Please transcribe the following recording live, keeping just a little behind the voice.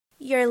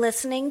You're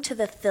listening to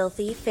the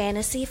Filthy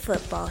Fantasy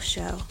Football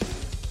Show.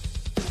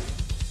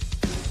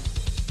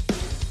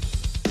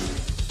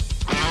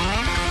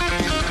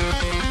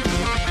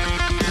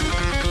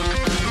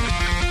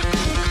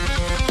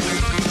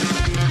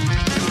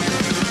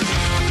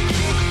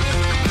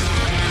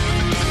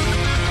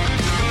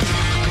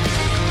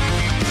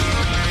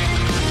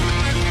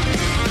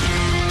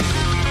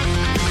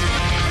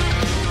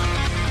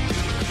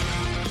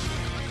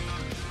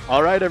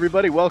 All right,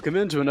 everybody, welcome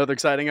into another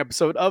exciting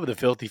episode of the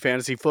Filthy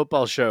Fantasy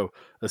Football Show,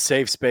 a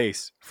safe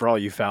space for all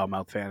you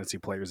foul-mouthed fantasy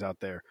players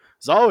out there.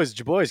 As always, it's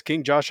your boys,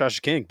 King Josh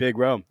King, Big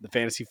Rome, the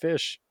Fantasy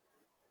Fish.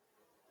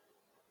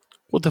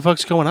 What the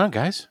fuck's going on,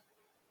 guys?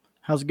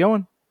 How's it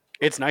going?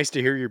 It's nice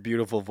to hear your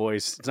beautiful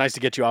voice. It's nice to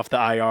get you off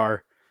the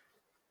IR.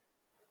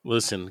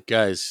 Listen,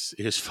 guys,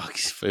 it's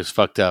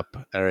fucked up.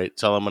 All right,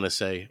 that's all I'm going to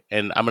say.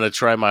 And I'm going to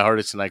try my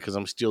hardest tonight because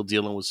I'm still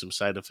dealing with some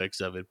side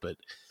effects of it, but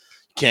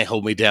you can't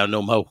hold me down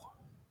no more.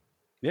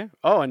 Yeah.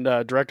 Oh, and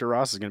Director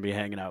Ross is going to be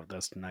hanging out with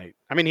us tonight.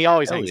 I mean, he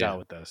always hangs out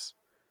with us.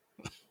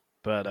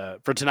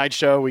 But for tonight's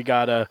show, we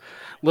got a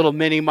little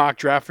mini mock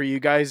draft for you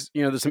guys.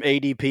 You know, there's some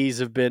ADPs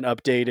have been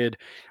updated.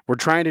 We're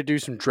trying to do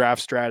some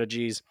draft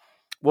strategies.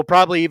 We'll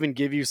probably even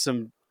give you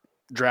some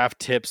draft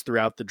tips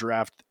throughout the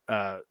draft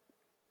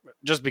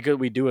just because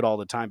we do it all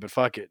the time. But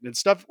fuck it. It's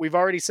stuff we've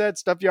already said,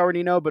 stuff you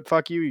already know, but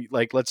fuck you.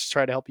 Like, let's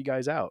try to help you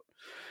guys out.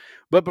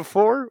 But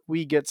before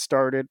we get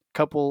started,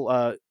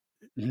 couple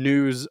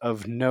news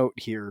of note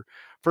here.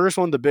 First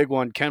one, the big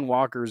one, Ken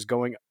Walker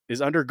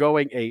is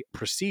undergoing a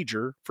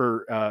procedure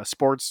for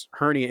sports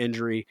hernia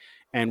injury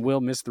and will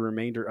miss the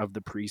remainder of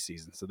the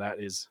preseason. So that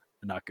is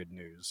not good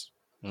news.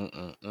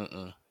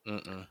 I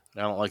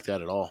don't like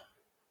that at all.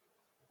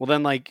 Well,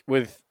 then, like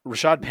with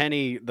Rashad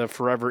Penny, the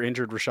forever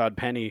injured Rashad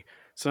Penny,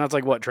 so that's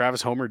like what,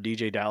 Travis Homer,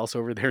 DJ Dallas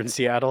over there in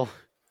Seattle?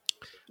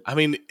 I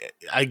mean,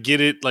 I get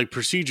it. Like,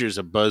 procedure is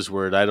a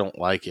buzzword. I don't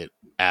like it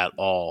at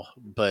all.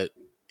 But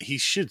he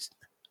should,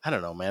 I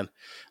don't know, man.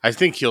 I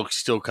think he'll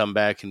still come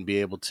back and be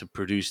able to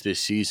produce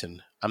this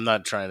season. I'm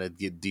not trying to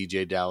get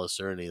DJ Dallas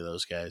or any of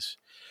those guys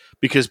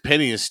because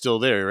Penny is still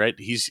there, right?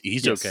 He's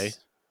yes.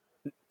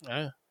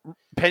 Okay.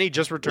 Penny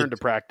just returned to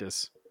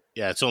practice.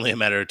 Yeah, it's only a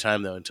matter of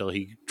time, though, until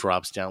he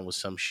drops down with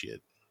some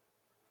shit.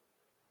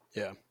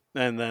 Yeah.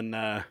 And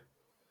then,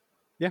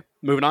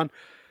 moving on.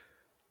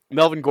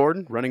 Melvin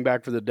Gordon, running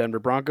back for the Denver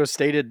Broncos,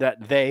 stated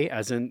that they,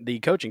 as in the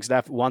coaching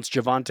staff, wants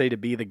Javonte to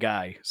be the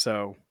guy.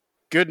 So,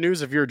 good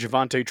news if you're a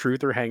Javonte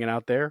truther hanging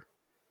out there.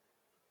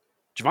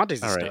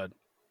 Javonte's a stud.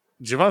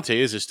 Javonte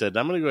is a stud.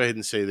 I'm going to go ahead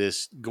and say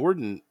this.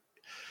 Gordon,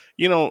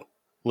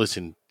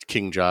 listen,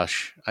 King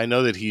Josh, I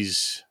know that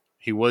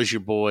he was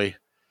your boy.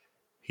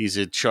 He's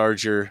a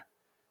Charger.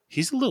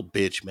 He's a little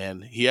bitch,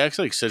 man. He acts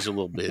like such a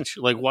little bitch.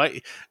 Like,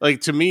 why?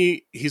 Like, to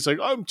me, he's like,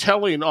 I'm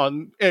telling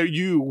on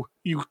you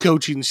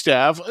coaching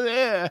staff.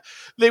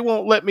 They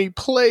won't let me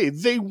play.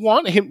 They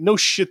want him. No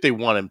shit, they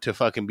want him to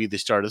fucking be the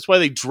starter. That's why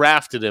they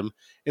drafted him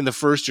in the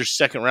first or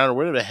second round or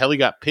whatever the hell he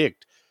got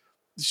picked.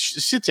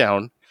 Sit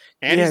down.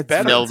 And he's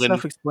better. Melvin,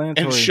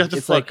 and shut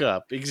the fuck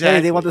up. Exactly.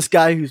 Hey, they want this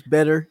guy who's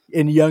better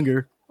and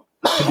younger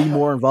to be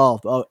more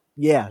involved. Oh,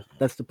 yeah,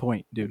 that's the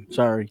point, dude.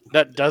 Sorry.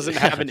 That doesn't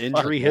have an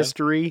injury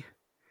history.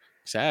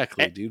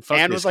 Exactly, dude. Fuck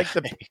and was like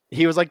guy.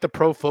 He was like the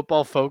Pro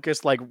Football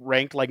Focus, like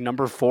ranked like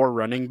number 4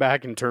 running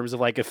back in terms of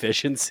like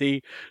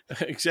efficiency.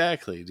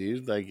 Exactly,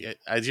 dude. Like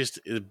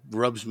it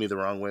rubs me the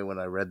wrong way when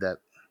I read that.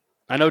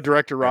 I know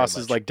Director Ross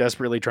is like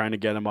desperately trying to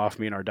get him off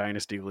me in our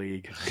Dynasty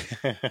League.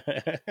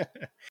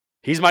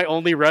 He's my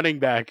only running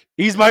back.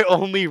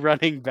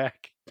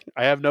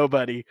 I have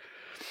nobody.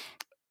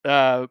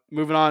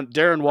 Moving on,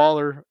 Darren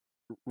Waller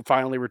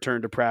finally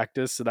returned to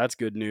practice, so that's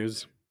good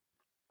news.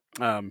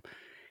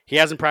 He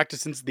hasn't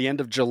practiced since the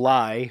end of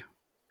July,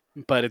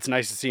 but it's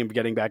nice to see him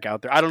getting back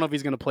out there. I don't know if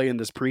he's going to play in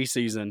this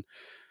preseason,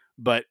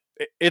 but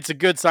it's a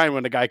good sign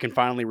when a guy can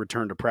finally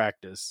return to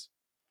practice.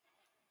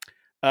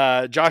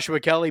 Joshua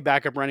Kelly,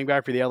 backup running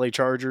back for the LA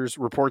Chargers,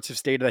 reports have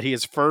stated that he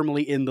is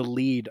firmly in the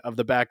lead of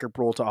the backup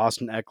role to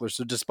Austin Eckler.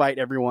 So despite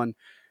everyone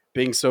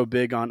being so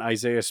big on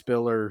Isaiah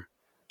Spiller,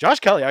 Josh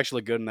Kelly actually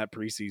looked good in that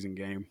preseason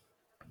game.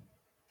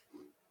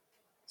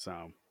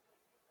 So,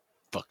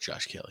 fuck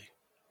Josh Kelly.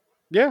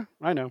 Yeah,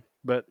 I know,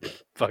 but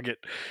fuck it.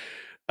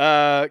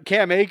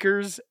 Cam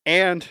Akers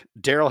and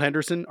Darrell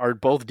Henderson are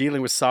both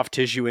dealing with soft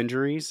tissue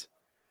injuries.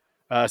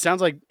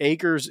 Sounds like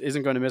Akers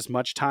isn't going to miss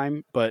much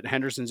time, but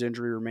Henderson's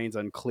injury remains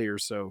unclear.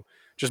 So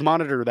just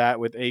monitor that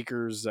with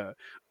Akers.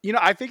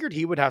 I figured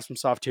he would have some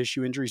soft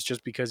tissue injuries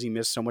just because he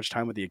missed so much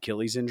time with the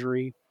Achilles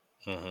injury.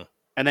 Mm-hmm.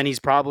 And then he's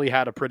probably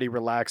had a pretty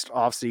relaxed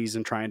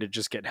offseason trying to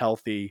just get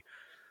healthy.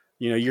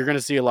 You're going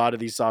to see a lot of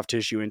these soft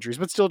tissue injuries,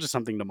 but still just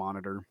something to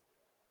monitor.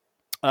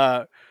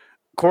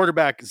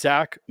 Quarterback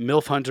Zach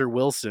Milf Hunter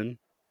Wilson.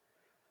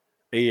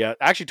 He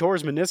actually tore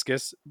his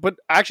meniscus, but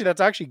actually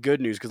that's actually good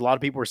news because a lot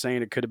of people were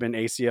saying it could have been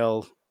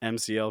ACL,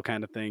 MCL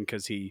kind of thing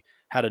because he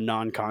had a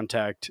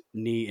non-contact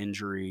knee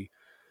injury.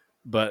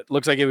 but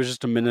looks like it was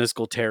just a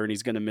meniscal tear, and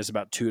he's going to miss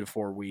about 2 to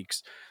 4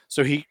 weeks.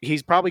 So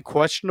he's probably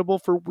questionable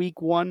for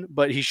week 1,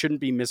 but he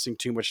shouldn't be missing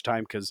too much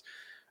time because,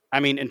 I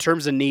mean, in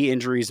terms of knee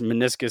injuries,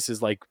 meniscus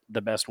is like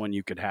the best one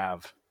you could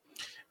have.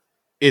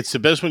 It's the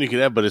best one you could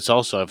have, but it's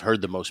also, I've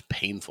heard, the most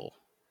painful.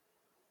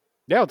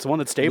 Yeah, it's the one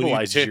that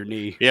stabilizes your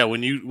knee. Yeah,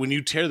 when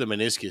you tear the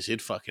meniscus,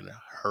 it fucking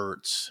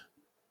hurts.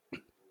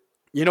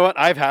 You know what?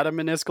 I've had a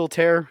meniscal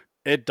tear.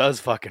 It does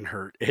fucking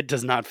hurt. It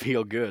does not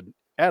feel good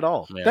at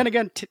all. Yeah. Then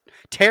again,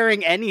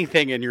 tearing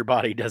anything in your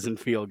body doesn't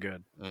feel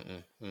good.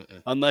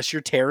 Unless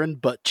you're tearing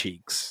butt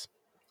cheeks.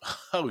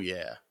 Oh,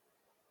 yeah.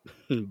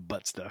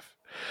 Butt stuff.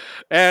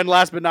 And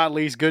last but not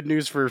least, good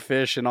news for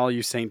Fish and all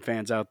you Saint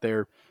fans out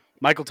there.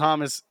 Michael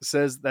Thomas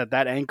says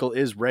that ankle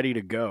is ready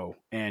to go,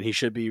 and he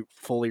should be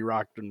fully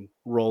rocked and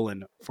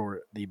rolling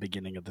for the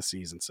beginning of the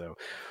season. So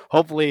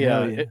hopefully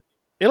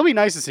it'll be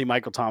nice to see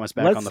Michael Thomas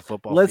back on the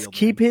football field. Let's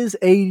keep his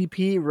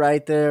ADP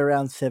right there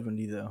around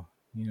 70, though,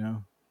 you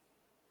know?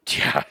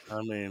 Yeah.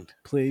 I mean,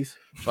 please.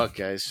 Fuck,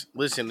 guys.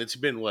 Listen, it's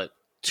been,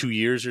 2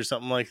 years or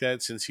something like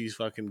that since he's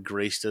fucking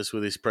graced us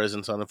with his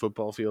presence on the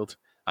football field.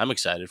 I'm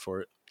excited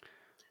for it.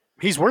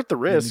 He's worth the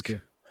risk.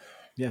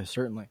 Yeah,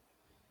 certainly.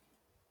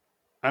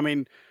 I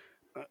mean,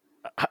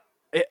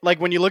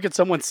 like when you look at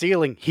someone's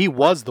ceiling, he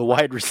was the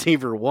wide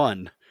receiver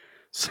 1.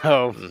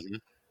 So,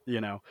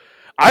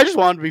 I just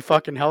wanted to be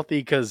fucking healthy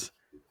because,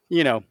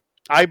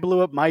 I blew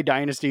up my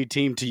dynasty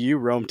team to you,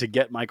 Rome, to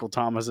get Michael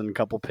Thomas and a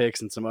couple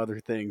picks and some other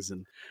things,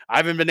 and I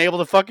haven't been able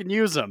to fucking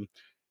use them.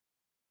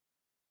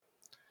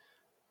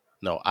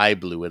 No, I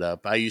blew it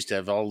up. I used to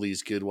have all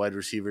these good wide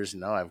receivers, and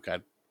now I've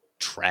got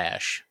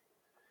trash.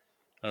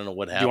 I don't know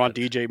what happened.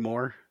 Do you want DJ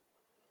Moore?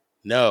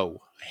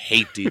 No, I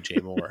hate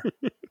DJ Moore.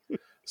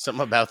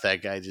 Something about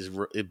that guy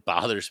it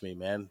bothers me,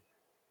 man.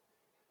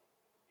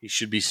 He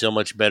should be so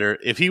much better.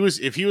 If he was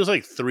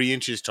like 3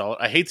 inches taller,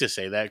 I hate to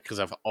say that because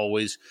I've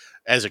always,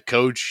 as a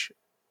coach,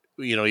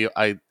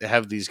 I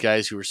have these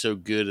guys who are so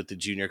good at the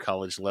junior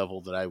college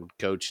level that I would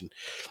coach, and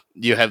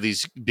you have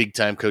these big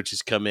time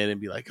coaches come in and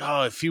be like,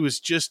 "Oh, if he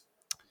was just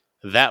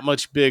that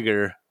much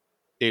bigger,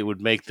 it would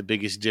make the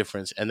biggest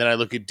difference." And then I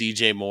look at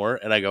DJ Moore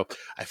and I go,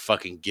 "I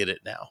fucking get it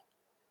now.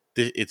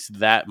 It's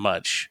that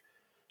much.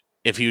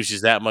 If he was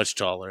just that much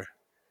taller."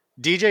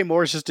 DJ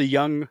Moore is just a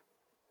young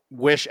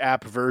Wish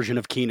app version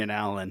of Keenan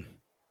Allen.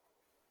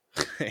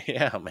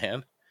 Yeah,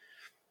 man.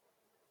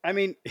 I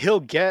mean,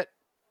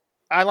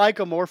 I like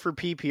him more for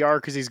PPR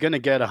because he's going to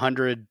get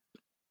 100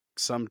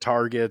 some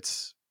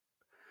targets.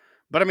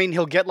 But I mean,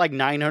 he'll get like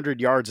 900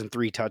 yards and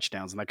 3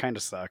 touchdowns, and that kind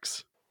of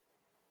sucks.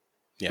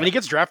 Yeah. When he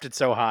gets drafted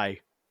so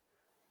high.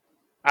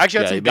 I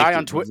actually had some guy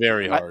on Twitter.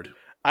 Very hard.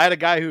 I had a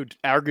guy who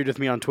argued with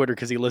me on Twitter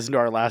because he listened to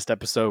our last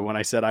episode when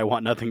I said I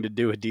want nothing to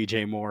do with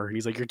DJ Moore. And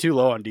he's like, "You're too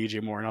low on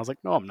DJ Moore." And I was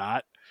like, "No, I'm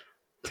not."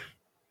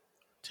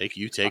 Take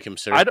him,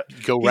 sir.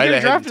 Go right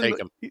ahead and take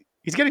him.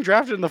 He's getting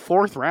drafted in the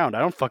 4th round. I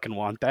don't fucking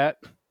want that.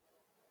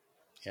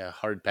 Yeah,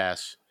 hard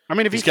pass. I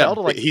mean, if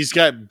he's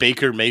got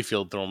Baker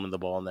Mayfield throwing him the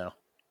ball now.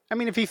 I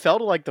mean, if he fell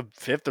to like the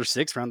 5th or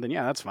 6th round, then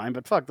yeah, that's fine.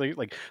 But fuck,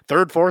 like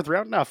 3rd, 4th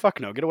round, no, fuck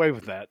no, get away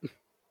with that.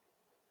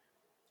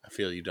 I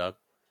feel you, dog.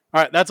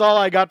 All right, that's all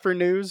I got for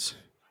news.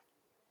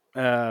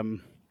 So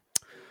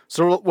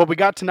what we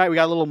got tonight, we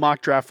got a little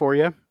mock draft for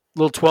you, a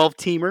little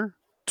 12-teamer,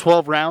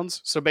 12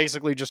 rounds. So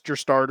basically, just your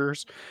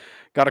starters.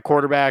 Got a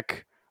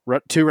quarterback,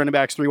 2 running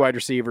backs, 3 wide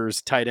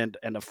receivers, tight end,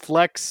 and a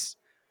flex.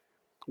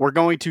 We're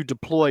going to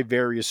deploy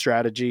various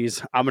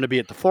strategies. I'm going to be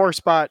at the 4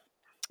 spot.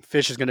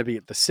 Fish is going to be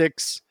at the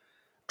 6.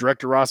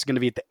 Director Ross is going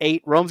to be at the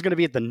 8. Rome's going to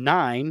be at the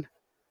 9.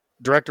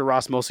 Director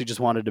Ross mostly just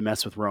wanted to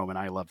mess with Rome, and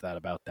I love that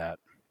about that.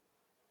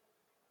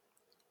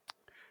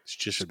 It's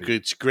just good.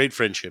 It's great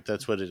friendship.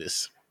 That's what it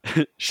is.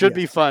 Should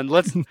be fun.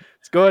 Let's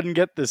go ahead and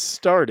get this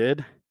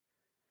started.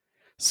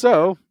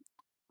 So,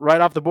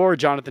 right off the board,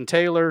 Jonathan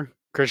Taylor,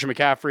 Christian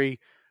McCaffrey,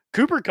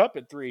 Cooper Kupp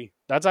at 3.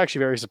 That's actually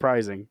very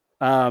surprising.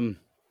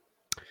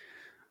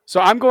 So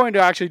I'm going to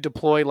actually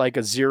deploy like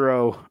a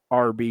 0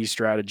 RB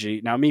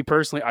strategy. Now, me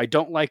personally, I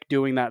don't like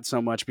doing that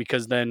so much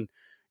because then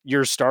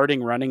your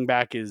starting running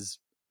back is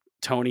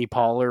Tony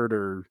Pollard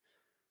or,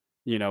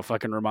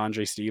 fucking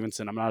Ramondre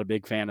Stevenson. I'm not a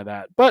big fan of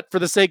that. But for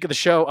the sake of the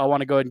show, I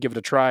want to go ahead and give it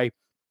a try.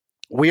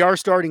 We are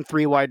starting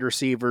 3 wide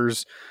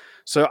receivers.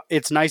 So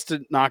it's nice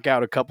to knock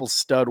out a couple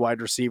stud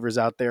wide receivers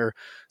out there.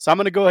 So I'm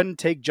going to go ahead and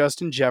take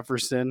Justin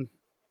Jefferson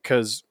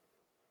because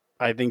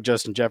I think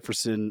Justin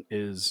Jefferson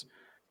is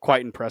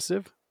quite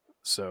impressive.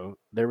 So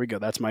there we go.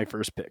 That's my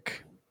first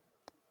pick.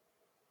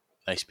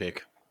 Nice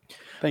pick.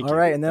 Thank you. All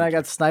right. And then I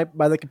got sniped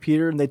by the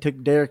computer and they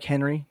took Derrick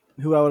Henry,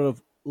 who I would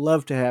have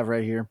loved to have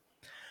right here.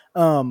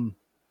 I'm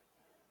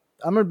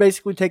going to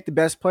basically take the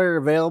best player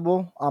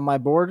available on my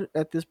board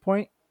at this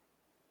point.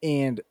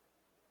 And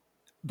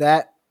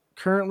that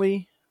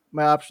currently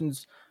my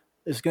options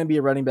is going to be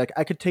a running back.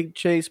 I could take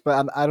Chase,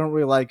 but I don't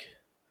really like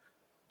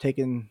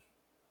taking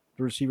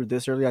the receiver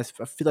this early. I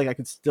feel like I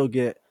could still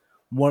get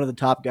one of the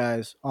top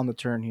guys on the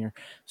turn here.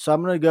 So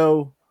I'm going to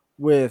go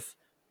with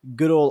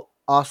good old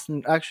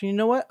Austin. Actually, you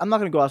know what? I'm not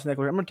going to go Austin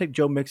Eckler. I'm going to take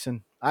Joe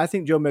Mixon. I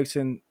think Joe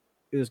Mixon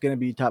is going to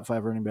be top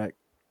 5 running back,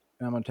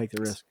 and I'm going to take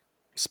the risk.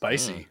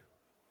 Spicy.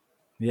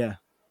 Yeah.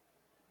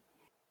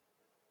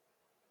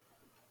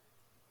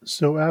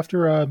 So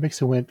after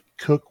Mixon went,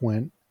 Cook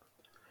went,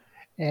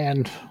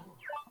 and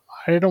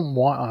I don't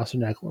want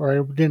Austin Eckler, or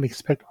I didn't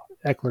expect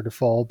Eckler to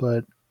fall,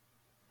 but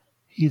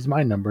he's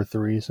my number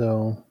 3,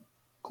 so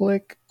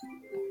click.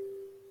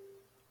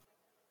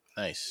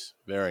 Nice.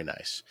 Very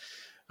nice.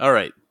 All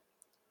right.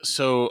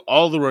 So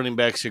all the running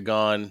backs are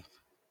gone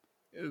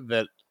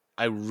that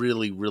I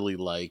really, really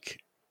like.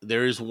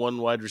 There is one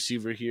wide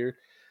receiver here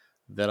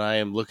that I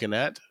am looking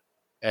at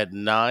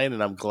 9,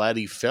 and I'm glad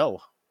he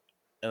fell.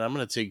 And I'm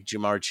going to take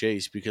Jamar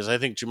Chase because I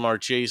think Jamar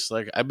Chase,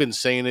 like I've been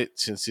saying it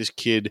since this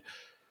kid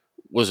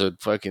was a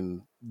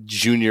fucking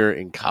junior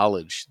in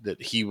college,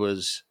 that he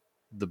was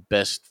the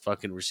best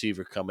fucking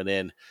receiver coming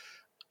in.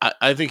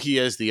 I think he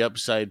has the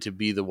upside to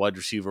be the wide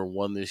receiver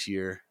 1 this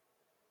year.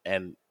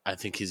 And I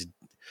think his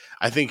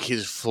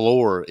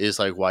floor is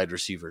like wide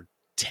receiver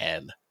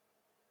 10.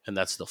 And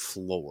that's the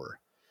floor.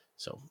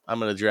 So I'm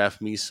going to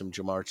draft me some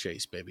Jamar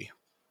Chase, baby.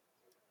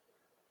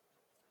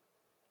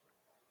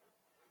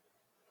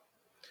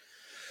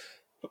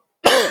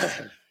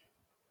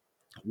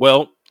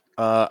 Well,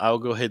 I'll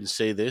go ahead and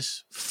say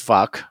this.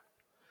 Fuck.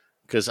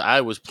 Because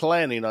I was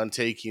planning on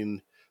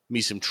taking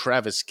me some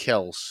Travis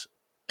Kelce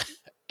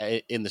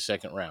in the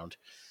second round.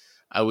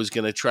 I was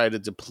going to try to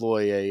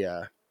deploy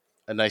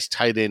a nice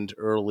tight end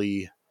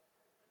early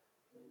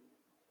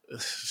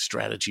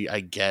strategy,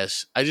 I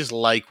guess. I just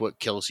like what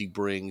Kelce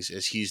brings,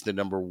 as he's the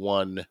number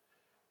one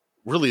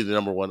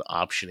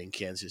option in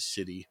Kansas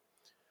City.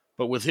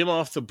 But with him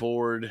off the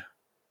board,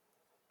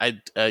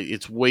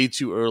 it's way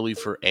too early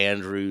for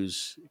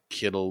Andrews,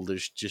 Kittle.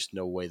 There's just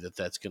no way that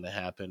that's going to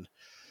happen.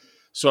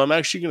 So I'm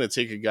actually going to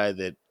take a guy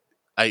that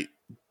I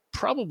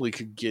probably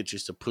could get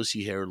just a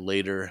pussy hair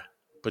later.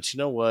 But you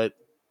know what?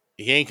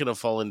 He ain't going to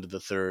fall into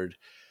the third.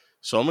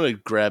 So I'm going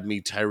to grab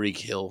me Tyreek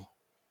Hill.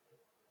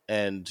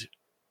 And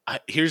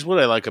here's what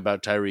I like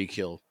about Tyreek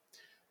Hill.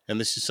 And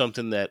this is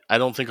something that I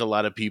don't think a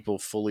lot of people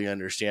fully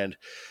understand.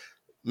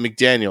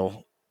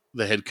 McDaniel,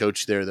 the head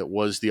coach there that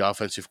was the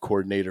offensive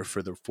coordinator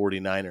for the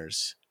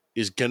 49ers,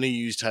 is going to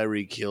use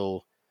Tyreek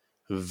Hill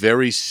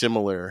very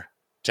similar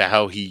to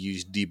how he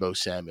used Deebo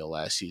Samuel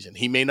last season.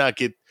 He may not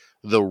get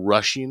the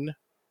rushing,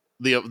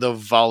 the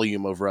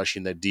volume of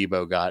rushing that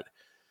Deebo got,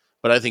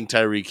 but I think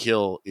Tyreek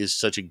Hill is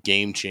such a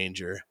game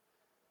changer.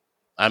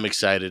 I'm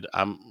excited.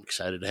 I'm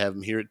excited to have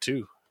him here at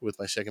 2 with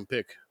my second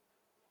pick.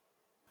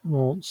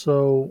 Well,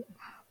 so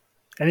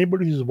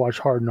anybody who's watched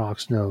Hard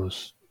Knocks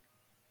knows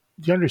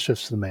DeAndre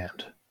Swift's the man.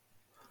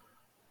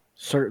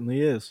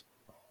 Certainly is.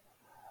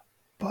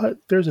 But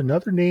there's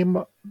another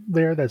name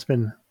there that's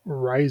been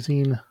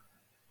rising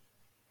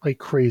like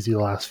crazy the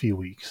last few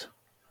weeks.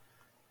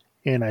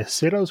 And I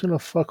said I was going to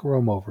fuck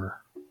Rome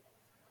over.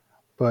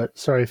 But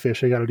sorry,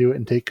 Fish, I got to do it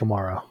and take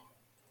Kamara.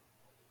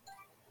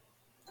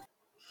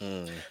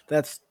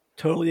 That's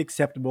totally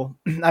acceptable.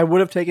 I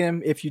would have taken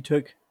him if you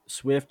took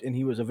Swift and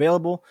he was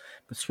available.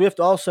 But Swift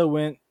also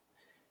went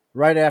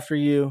right after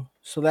you.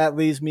 So that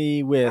leaves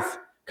me with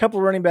a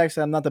couple running backs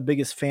that I'm not the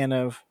biggest fan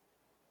of.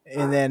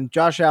 And then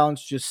Josh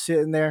Allen's just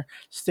sitting there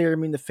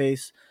staring me in the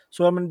face.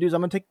 So what I'm going to do is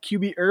I'm going to take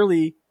QB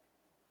early,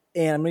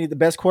 and I'm going to get the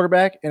best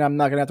quarterback, and I'm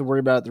not going to have to worry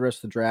about it the rest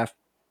of the draft.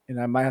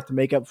 And I might have to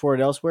make up for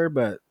it elsewhere,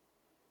 but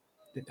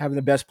having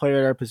the best player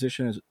at our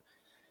position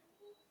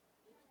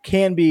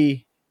can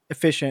be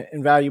efficient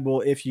and valuable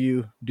if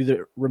you do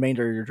the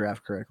remainder of your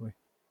draft correctly.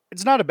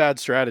 It's not a bad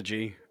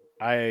strategy.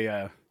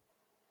 I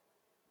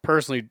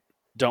personally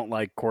don't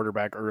like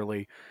quarterback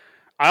early.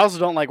 I also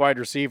don't like wide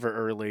receiver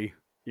early.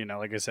 You know,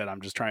 like I said,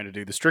 I'm just trying to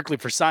do this strictly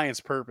for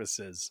science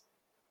purposes.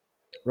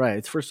 Right,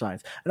 it's for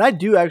science. And I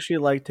do actually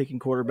like taking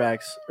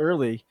quarterbacks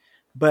early,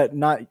 but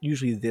not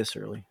usually this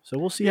early. So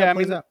we'll see how it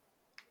plays out.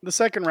 The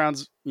second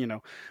round's,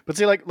 but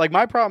see, like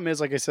my problem is,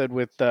 like I said,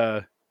 with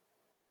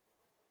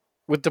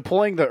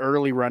deploying the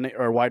early running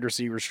or wide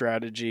receiver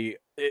strategy.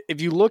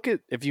 If you look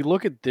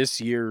at this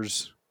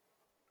year's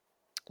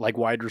like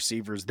wide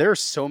receivers, there are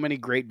so many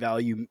great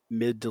value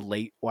mid to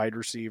late wide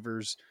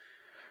receivers.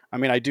 I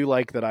mean, I do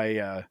like that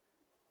I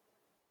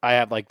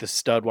have like the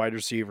stud wide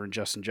receiver in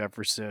Justin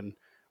Jefferson,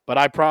 but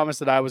I promised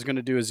that I was going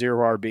to do a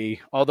 0 RB.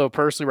 Although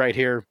personally right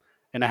here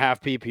in a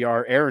half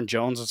PPR, Aaron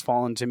Jones has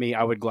fallen to me.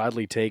 I would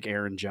gladly take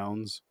Aaron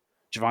Jones.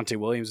 Javonte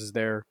Williams is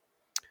there.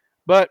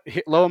 But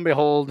lo and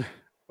behold,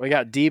 we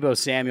got Deebo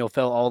Samuel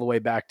fell all the way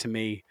back to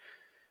me.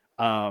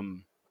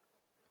 The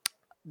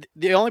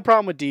only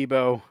problem with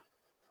Deebo,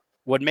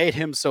 what made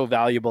him so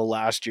valuable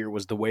last year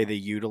was the way they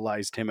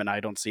utilized him, and I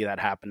don't see that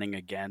happening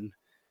again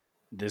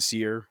this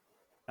year.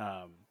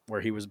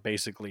 Where he was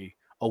basically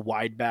a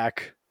wide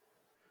back.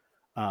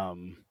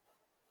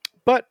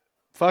 But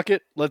fuck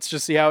it. Let's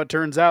just see how it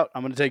turns out.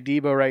 I'm going to take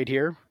Deebo right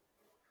here.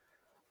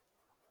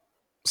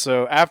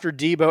 So after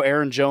Deebo,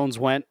 Aaron Jones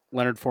went,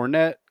 Leonard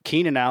Fournette,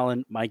 Keenan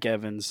Allen, Mike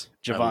Evans,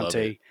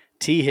 Javonte,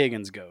 T.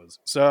 Higgins goes.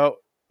 So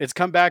it's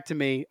come back to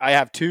me. I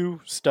have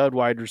 2 stud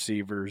wide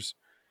receivers.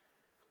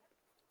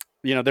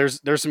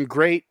 there's some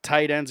great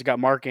tight ends. You got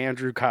Mark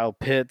Andrew, Kyle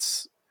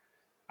Pitts.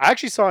 I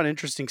actually saw an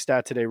interesting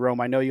stat today, Rome.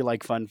 I know you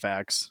like fun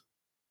facts.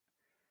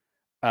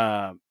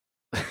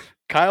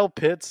 Kyle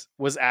Pitts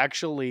was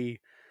actually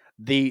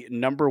the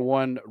number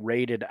 1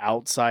 rated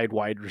outside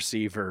wide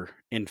receiver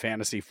in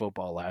fantasy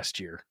football last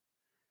year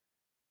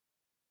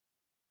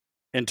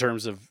in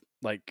terms of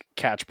like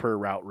catch per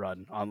route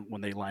run on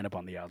when they line up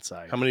on the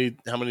outside. How many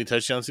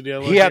touchdowns did he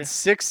have? He had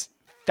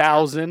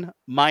 6,000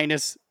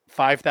 minus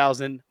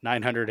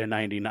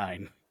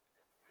 5,999.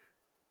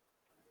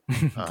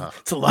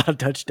 It's a lot of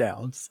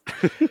touchdowns.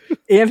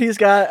 And he's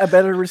got a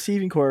better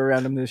receiving core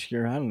around him this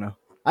year. I don't know.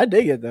 I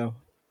dig it though.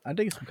 I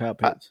dig some Kyle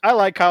Pitts. I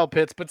like Kyle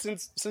Pitts, but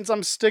since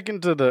I'm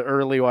sticking to the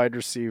early wide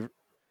receiver,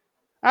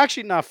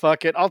 actually, nah,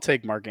 fuck it. I'll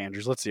take Mark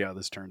Andrews. Let's see how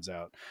this turns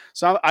out.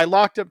 So I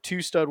locked up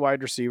 2 stud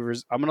wide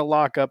receivers. I'm gonna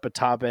lock up a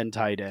top end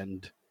tight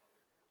end.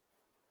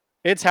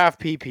 It's half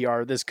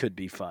PPR. This could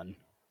be fun.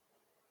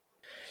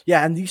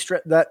 Yeah, and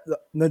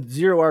the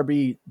zero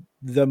RB,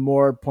 the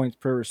more points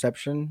per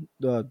reception,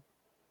 the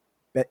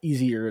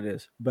easier it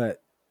is.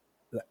 But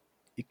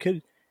it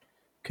could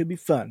be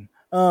fun.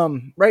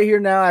 Right here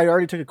now, I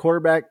already took a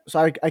quarterback,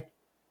 so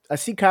I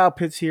see Kyle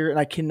Pitts here, and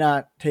I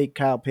cannot take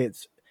Kyle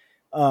Pitts.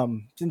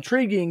 It's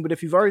intriguing, but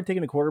if you've already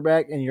taken a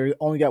quarterback and you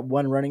only got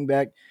one running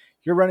back,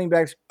 your running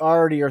backs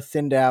already are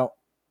thinned out,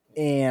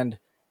 and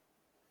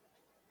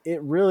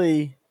it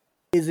really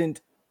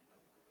isn't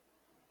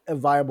a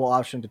viable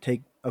option to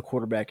take a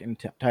quarterback and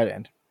tight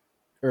end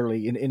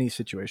early in any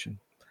situation.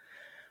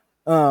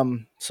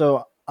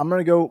 So I'm going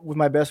to go with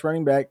my best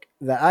running back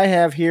that I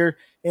have here,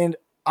 and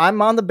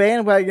I'm on the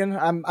bandwagon.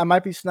 I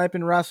might be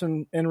sniping Ross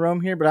and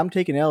Rome here, but I'm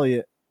taking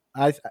Elliott.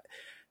 I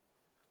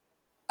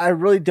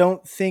really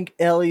don't think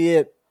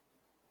Elliott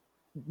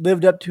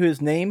lived up to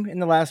his name in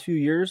the last few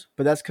years,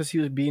 but that's because he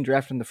was being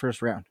drafted in the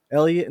first round.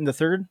 Elliott in the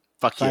third?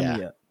 Fuck yeah.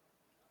 Me up.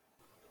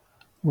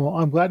 Well,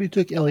 I'm glad you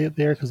took Elliott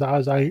there because I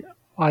was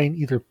eyeing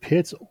either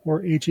Pitts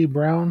or A.J.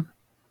 Brown.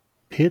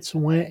 Pitts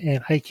went,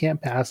 and I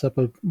can't pass up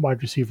a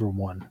wide receiver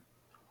 1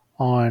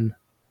 on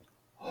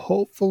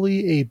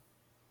hopefully a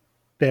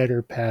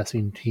better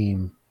passing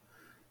team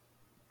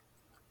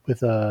with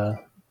going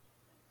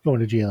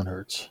to Jalen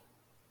Hurts.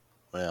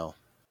 Well,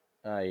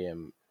 I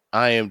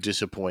am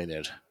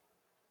disappointed.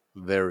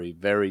 Very,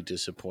 very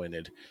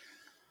disappointed.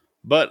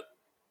 But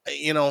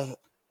I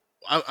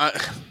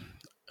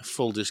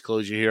full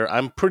disclosure here,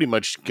 I'm pretty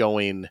much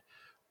going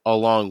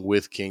along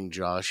with King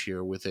Josh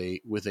here with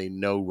a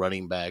no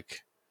running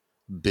back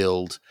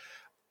build.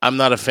 I'm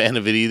not a fan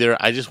of it either.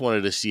 I just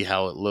wanted to see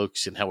how it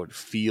looks and how it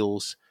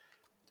feels.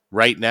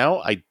 Right now,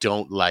 I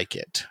don't like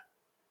it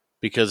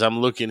because I'm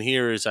looking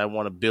here as I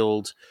want to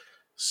build.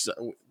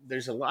 So,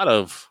 there's a lot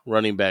of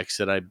running backs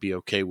that I'd be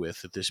okay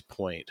with at this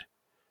point.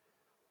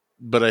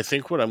 But I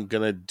think what I'm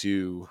going to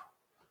do,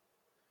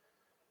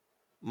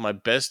 my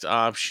best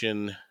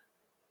option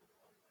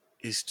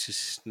is to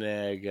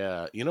snag,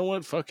 you know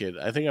what? Fuck it.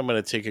 I think I'm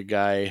going to take a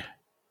guy.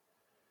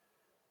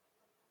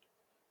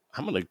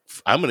 I'm going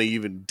to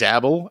even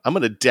dabble. I'm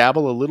going to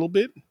dabble a little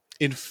bit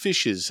in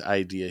Fish's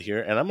idea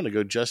here, and I'm going to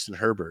go Justin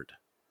Herbert.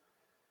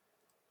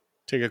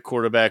 Take a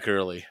quarterback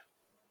early.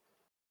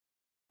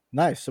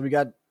 Nice. So we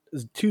got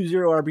 2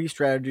 zero RB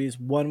strategies,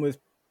 one with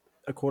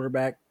a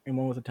quarterback and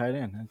one with a tight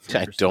end.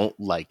 I don't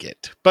like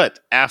it. But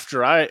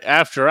after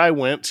I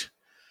went,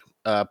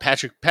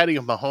 Patty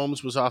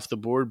Mahomes was off the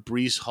board.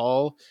 Breece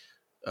Hall,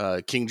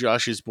 King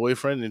Josh's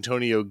boyfriend,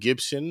 Antonio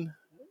Gibson,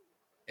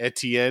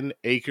 Etienne,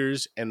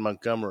 Akers, and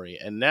Montgomery.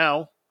 And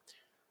now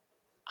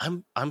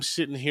I'm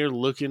sitting here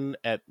looking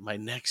at my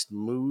next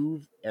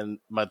move and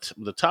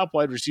the top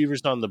wide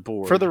receivers on the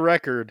board. For the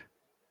record,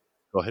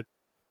 go ahead.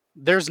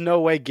 There's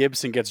no way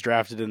Gibson gets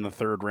drafted in the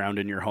 3rd round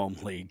in your home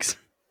leagues,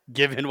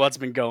 given what's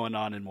been going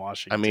on in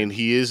Washington. I mean,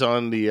 he is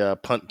on the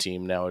punt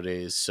team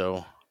nowadays,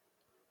 so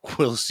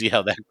we'll see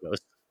how that goes.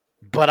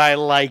 But I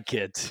like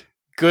it.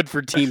 Good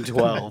for Team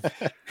 12.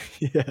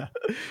 Yeah.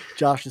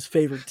 Josh's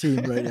favorite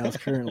team right now is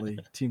currently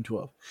Team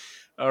 12.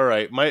 All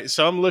right.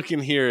 So I'm looking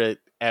here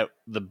at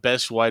the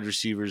best wide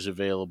receivers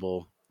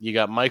available. You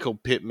got Michael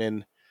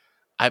Pittman.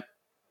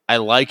 I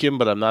like him,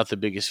 but I'm not the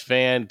biggest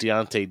fan.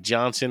 Deontay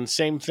Johnson,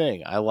 same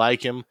thing. I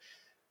like him.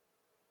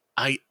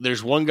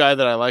 There's one guy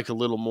that I like a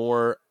little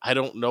more. I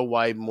don't know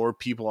why more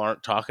people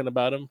aren't talking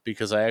about him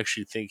because I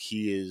actually think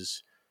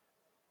he's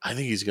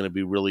going to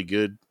be really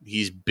good.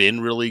 He's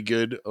been really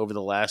good over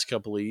the last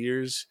couple of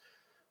years.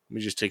 Let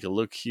me just take a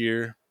look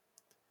here.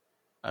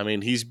 I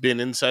mean, he's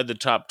been inside the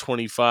top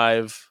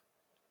 25,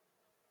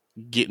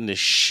 getting a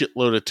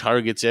shitload of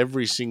targets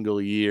every single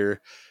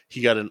year.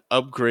 He got an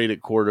upgrade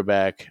at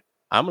quarterback.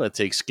 I'm going to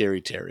take Scary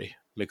Terry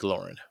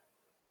McLaurin.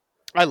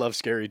 I love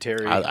Scary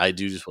Terry. I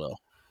do as well.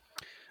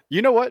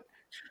 You know what?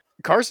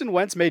 Carson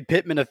Wentz made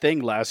Pittman a thing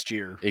last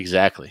year.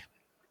 Exactly.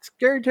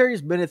 Scary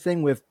Terry's been a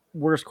thing with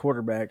worse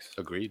quarterbacks.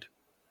 Agreed.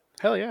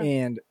 Hell yeah.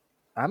 And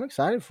I'm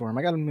excited for him.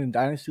 I got him in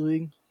Dynasty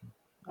League.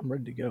 I'm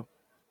ready to go.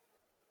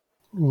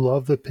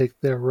 Love the pick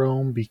there,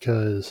 Rome,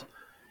 because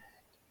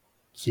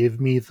give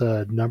me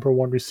the number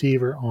 1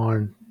 receiver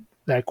on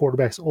that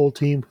quarterback's old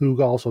team,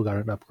 who also got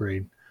an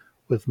upgrade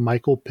with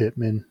Michael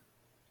Pittman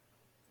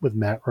with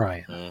Matt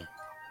Ryan.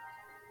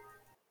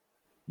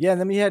 Yeah,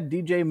 and then we had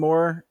DJ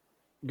Moore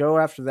go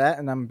after that,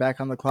 and I'm back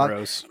on the clock.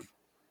 Gross.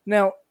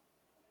 Now,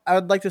 I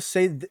would like to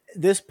say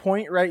this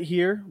point right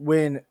here,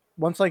 when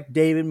once like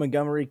David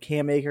Montgomery,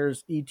 Cam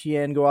Akers,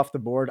 ETN go off the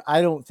board,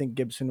 I don't think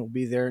Gibson will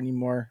be there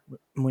anymore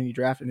when you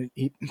draft, and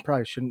he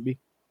probably shouldn't be.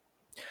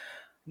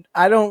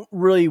 I don't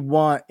really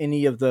want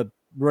any of the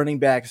running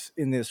backs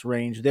in this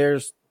range.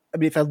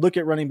 If I look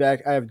at running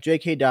back, I have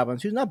J.K.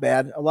 Dobbins, who's not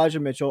bad. Elijah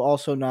Mitchell,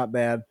 also not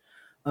bad.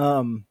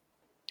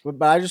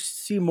 But I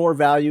just see more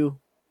value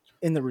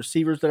in the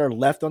receivers that are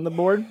left on the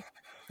board.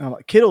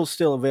 Kittle's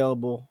still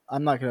available.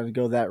 I'm not going to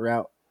go that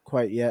route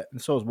quite yet,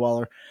 and so is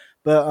Waller.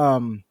 But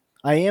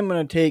I am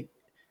going to take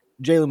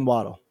Jalen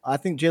Waddle. I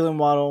think Jalen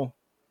Waddle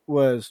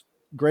was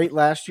great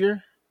last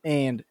year,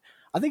 and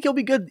I think he'll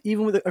be good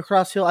even with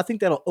across hill. I think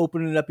that'll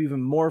open it up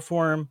even more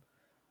for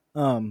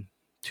him.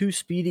 Two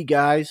speedy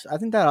guys. I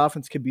think that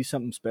offense could be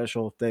something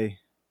special if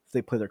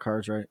they play their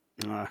cards right.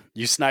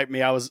 You sniped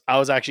me. I was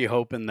actually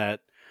hoping that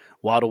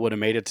Waddle would have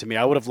made it to me.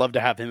 I would have loved to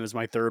have him as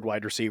my third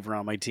wide receiver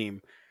on my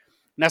team.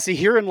 Now, see,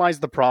 herein lies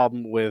the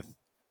problem with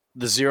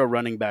the zero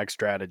running back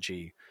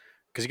strategy.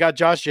 Because you got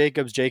Josh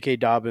Jacobs, J.K.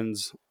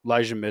 Dobbins,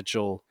 Elijah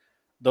Mitchell.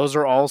 Those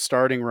are all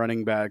starting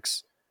running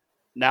backs.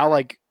 Now,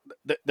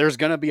 there's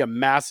going to be a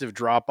massive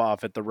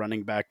drop-off at the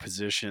running back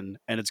position,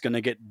 and it's going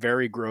to get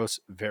very gross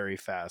very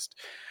fast.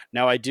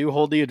 Now, I do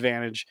hold the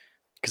advantage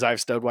because I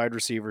have stud wide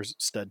receivers,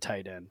 stud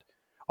tight end.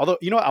 Although,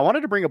 I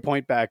wanted to bring a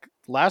point back.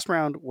 Last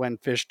round when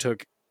Fish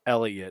took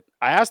Elliott,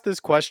 I asked this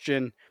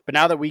question, but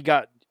now that we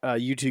got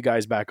you two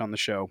guys back on the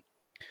show,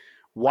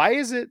 why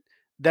is it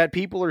that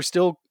people are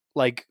still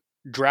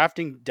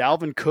drafting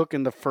Dalvin Cook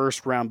in the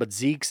first round, but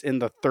Zeke's in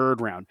the third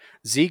round?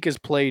 Zeke has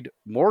played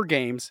more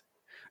games.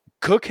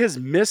 Cook has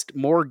missed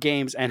more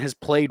games and has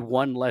played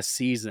one less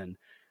season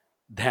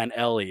than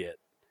Elliott.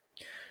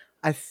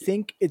 I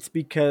think it's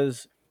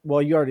because,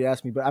 well, you already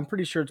asked me, but I'm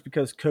pretty sure it's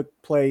because Cook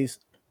plays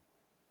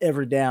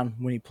every down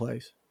when he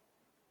plays,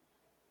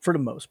 for the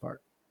most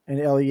part. And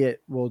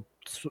Elliott will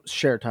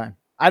share time.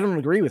 I don't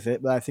agree with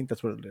it, but I think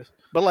that's what it is.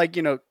 But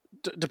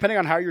depending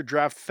on how your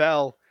draft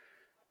fell,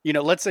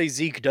 let's say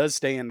Zeke does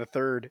stay in the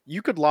third,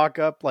 you could lock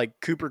up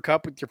Cooper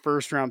Kupp with your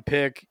first round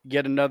pick,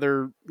 get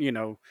another,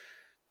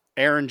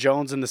 Aaron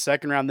Jones in the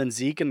second round, then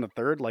Zeke in the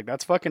third.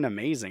 That's fucking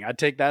amazing. I'd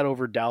take that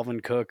over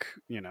Dalvin Cook,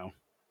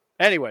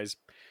 Anyways,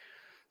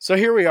 so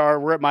here we are.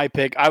 We're at my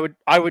pick. I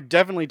would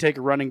definitely take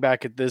a running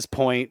back at this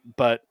point,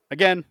 but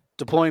again,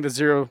 deploying the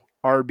zero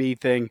RB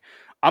thing,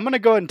 I'm going to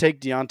go ahead and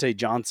take Deontay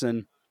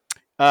Johnson.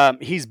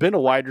 He's been a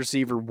wide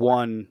receiver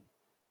one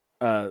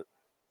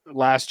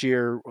last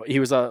year. He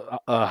was a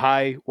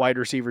high wide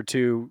receiver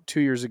two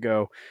years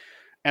ago.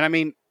 And I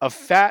mean, a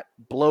fat,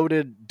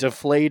 bloated,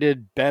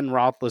 deflated Ben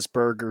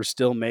Roethlisberger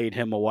still made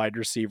him a wide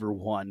receiver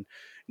one.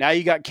 Now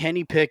you got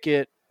Kenny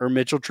Pickett or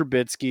Mitchell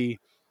Trubisky.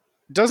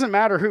 Doesn't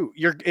matter who.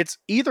 It's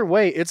either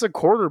way, it's a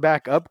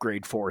quarterback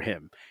upgrade for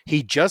him.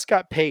 He just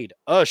got paid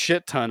a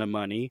shit ton of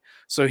money.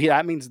 So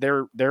that means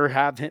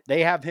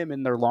they have him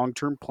in their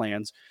long-term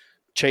plans.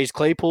 Chase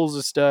Claypool's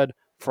a stud.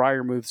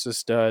 Freiermuth's a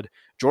stud.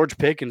 George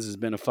Pickens has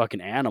been a fucking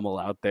animal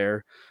out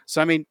there.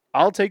 So, I mean,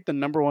 I'll take the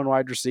number one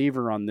wide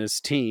receiver on this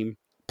team.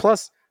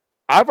 Plus,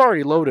 I've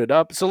already loaded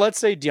up. So let's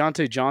say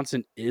Deontay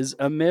Johnson is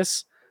a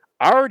miss.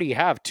 I already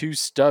have two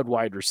stud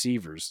wide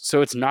receivers.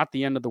 So it's not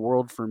the end of the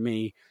world for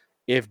me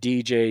if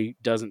DJ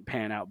doesn't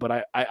pan out.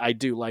 But I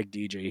do like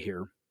DJ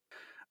here.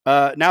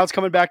 Now it's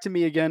coming back to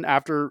me again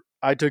after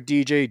I took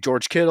DJ,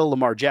 George Kittle,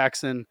 Lamar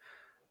Jackson,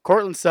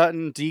 Cortland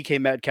Sutton, DK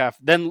Metcalf.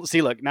 Then,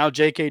 see, look, now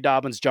J.K.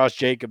 Dobbins, Josh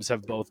Jacobs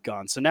have both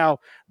gone. So now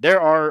there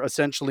are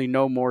essentially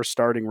no more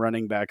starting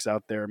running backs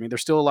out there. I mean,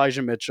 there's still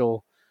Elijah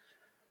Mitchell.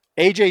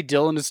 A.J.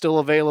 Dillon is still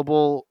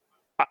available.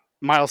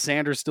 Miles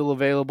Sanders still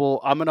available.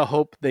 I'm going to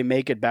hope they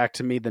make it back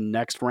to me the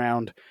next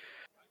round.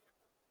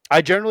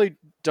 I generally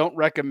don't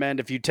recommend,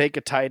 if you take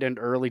a tight end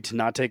early, to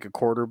not take a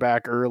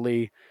quarterback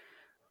early.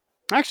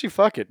 Actually,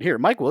 fuck it. Here,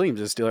 Mike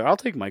Williams is still here. I'll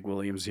take Mike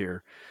Williams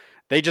here.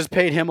 They just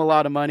paid him a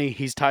lot of money.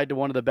 He's tied to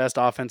one of the best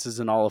offenses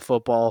in all of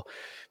football.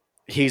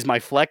 He's my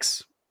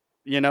flex,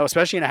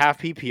 especially in a half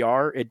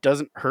PPR. It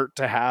doesn't hurt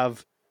to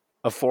have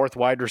a fourth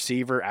wide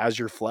receiver as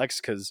your flex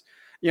because,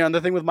 and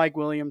the thing with Mike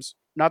Williams,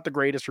 not the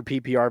greatest for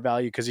PPR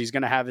value because he's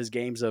going to have his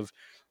games of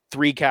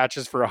 3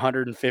 catches for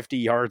 150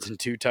 yards and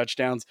 2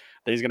 touchdowns.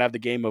 Then he's going to have the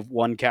game of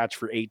 1 catch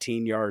for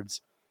 18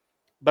 yards.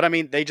 But, I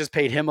mean, they just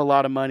paid him a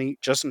lot of money.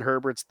 Justin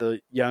Herbert's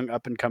the young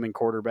up-and-coming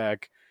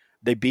quarterback.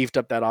 They beefed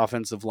up that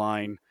offensive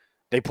line.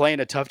 They play in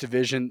a tough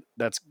division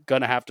that's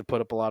going to have to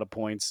put up a lot of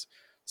points.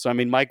 So, I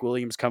mean, Mike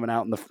Williams coming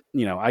out in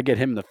the, I get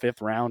him in the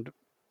 5th round.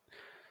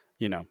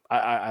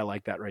 I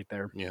like that right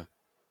there. Yeah.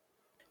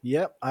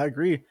 Yep, I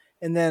agree.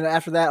 And then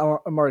after that,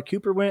 Amari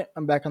Cooper went.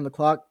 I'm back on the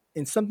clock.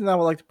 And something I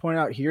would like to point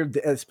out here,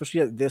 especially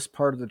at this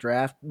part of the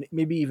draft,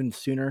 maybe even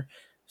sooner,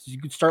 so you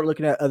could start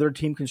looking at other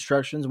team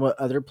constructions and what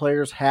other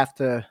players have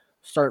to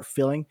start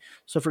filling.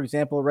 So, for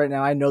example, right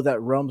now I know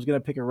that Rome's going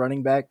to pick a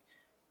running back.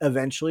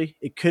 eventually.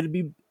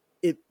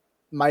 It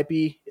might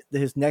be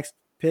his next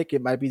pick.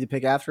 It might be the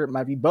pick after. It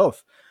might be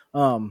both.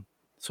 So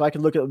I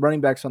could look at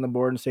running backs on the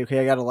board and say, okay,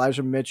 I got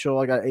Elijah Mitchell,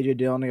 I got AJ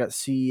Dillon, I got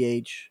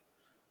CEH,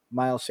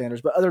 Miles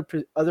Sanders, but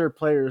other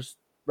players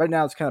right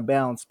now it's kind of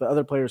balanced, but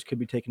other players could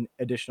be taking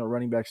additional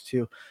running backs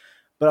too.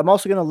 But I'm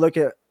also going to look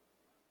at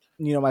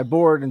my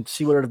board and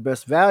see what the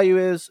best value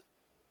is,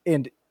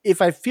 and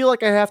if I feel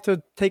like I have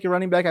to take a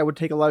running back, I would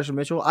take Elijah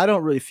Mitchell. I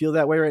don't really feel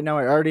that way right now.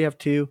 I already have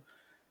 2.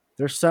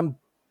 There's some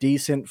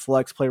decent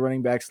flex play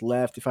running backs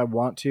left if I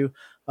want to.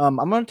 I'm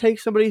going to take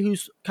somebody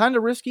who's kind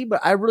of risky,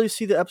 but I really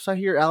see the upside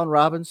here, Allen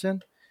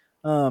Robinson.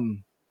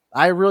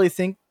 I really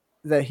think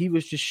that he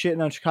was just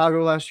shitting on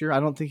Chicago last year.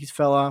 I don't think he's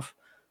fell off,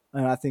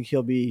 and I think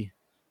he'll be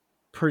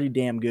pretty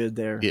damn good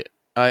there. Yeah,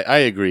 I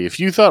agree. If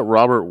you thought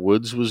Robert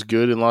Woods was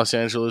good in Los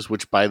Angeles,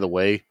 which, by the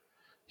way,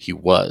 he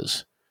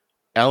was,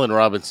 Allen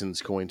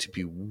Robinson's going to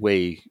be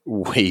way,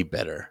 way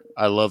better.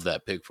 I love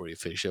that pick for you,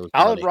 Fish.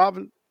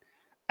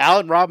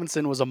 Allen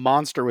Robinson was a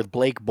monster with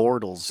Blake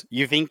Bortles.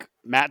 You think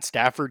Matt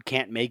Stafford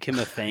can't make him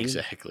a thing?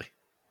 Exactly.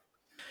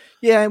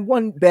 Yeah, and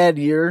one bad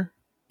year,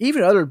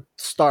 even other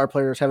star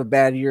players have a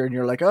bad year, and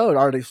you're like, oh,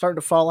 are they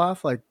starting to fall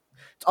off? Like,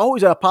 it's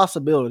always a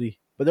possibility,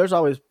 but there's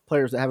always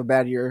players that have a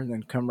bad year and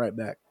then come right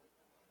back.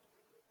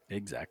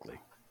 Exactly.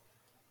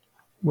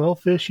 Well,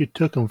 Fish, you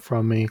took him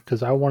from me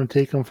because I want to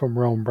take him from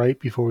Rome right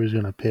before he was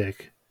going to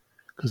pick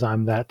because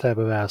I'm that type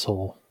of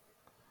asshole.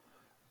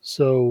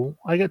 So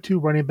I got 2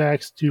 running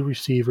backs, 2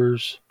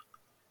 receivers.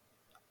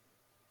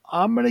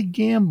 I'm going to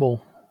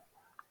gamble,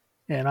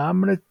 and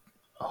I'm going to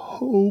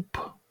hope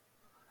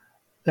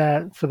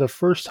that for the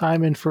first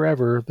time in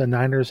forever, the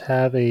Niners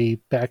have a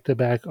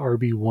back-to-back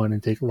RB1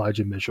 and take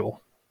Elijah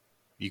Mitchell.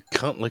 You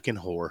cunt-licking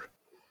whore.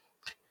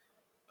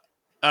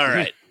 All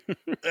right.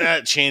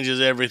 That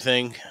changes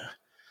everything.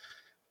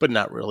 But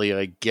not really,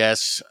 I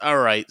guess. All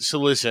right. So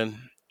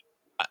listen,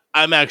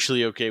 I'm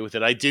actually okay with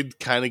it. I did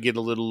kind of get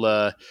a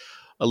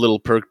little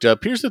perked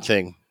up. Here's the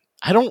thing.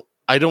 I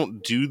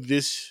don't do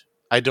this.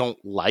 I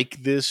don't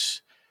like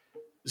this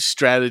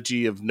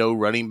strategy of no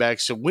running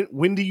back. So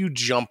when do you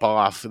jump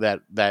off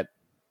that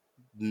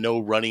no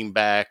running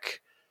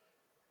back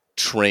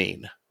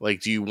train?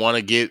 Like, do you want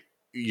to get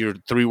your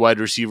 3 wide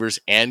receivers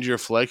and your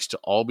flex to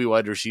all be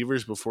wide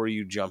receivers before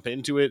you jump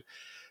into it?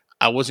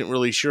 I wasn't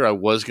really sure. I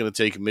was going to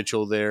take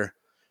Mitchell there,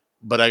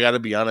 but I got to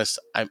be honest.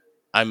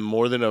 I'm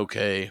more than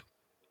okay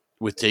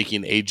with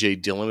taking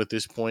AJ Dillon at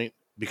this point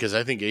because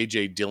I think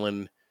AJ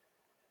Dillon,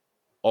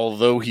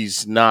 although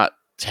he's not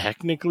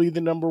technically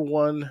the number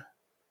 1,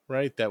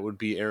 right? That would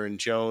be Aaron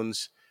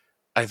Jones.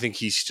 I think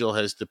he still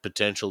has the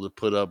potential to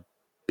put up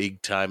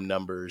big time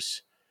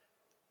numbers.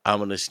 I'm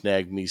going to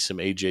snag me some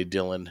AJ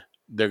Dillon.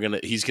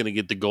 He's going to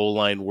get the goal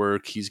line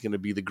work. He's going to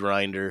be the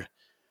grinder.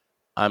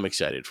 I'm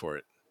excited for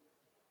it.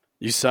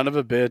 You son of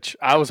a bitch.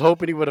 I was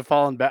hoping he would have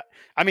fallen back.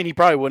 I mean, he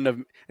probably wouldn't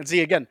have. And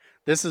see, again,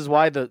 this is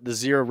why the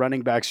 0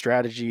 running back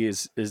strategy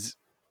is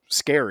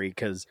scary,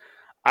 because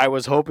I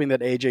was hoping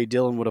that A.J.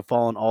 Dillon would have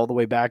fallen all the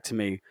way back to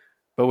me.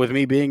 But with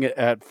me being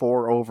at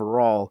 4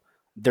 overall,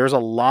 there's a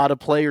lot of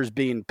players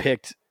being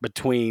picked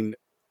between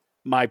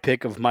my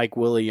pick of Mike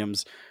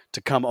Williams to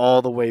come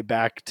all the way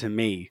back to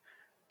me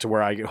to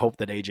where I hope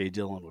that A.J.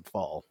 Dillon would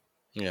fall.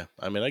 Yeah,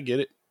 I mean, I get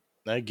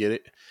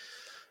it.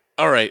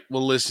 All right,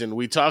 well, listen,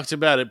 we talked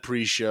about it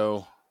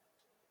pre-show.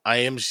 I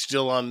am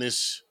still on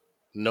this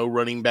no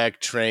running back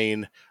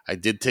train. I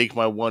did take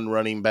my 1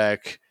 running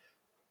back.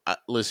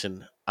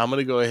 Listen, I'm going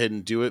to go ahead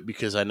and do it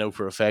because I know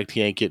for a fact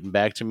he ain't getting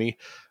back to me.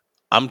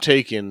 I'm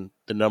taking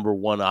the number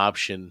 1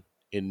 option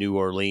in New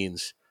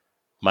Orleans,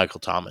 Michael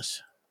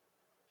Thomas.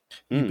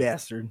 You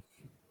bastard.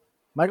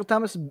 Michael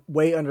Thomas is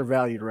way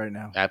undervalued right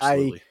now.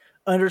 Absolutely.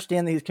 I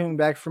understand that he's coming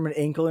back from an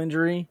ankle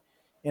injury,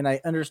 and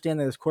I understand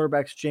that his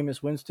quarterback's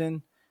Jameis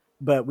Winston,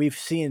 but we've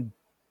seen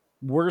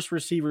worse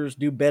receivers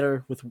do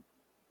better with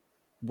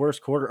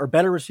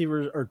better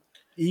receivers or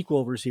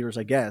equal receivers,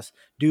 I guess,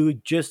 do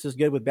just as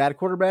good with bad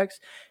quarterbacks.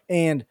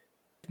 And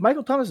if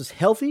Michael Thomas is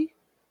healthy,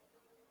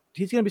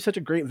 he's going to be such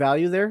a great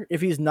value there. If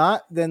he's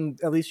not, then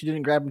at least you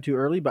didn't grab him too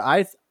early. But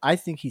I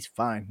think he's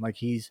fine. Like,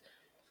 there's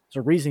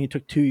a reason he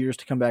took 2 years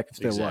to come back and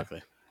stay alive.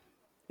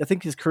 I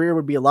think his career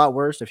would be a lot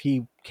worse if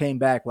he came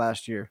back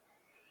last year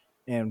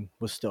and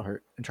was still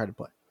hurt and tried to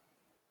play.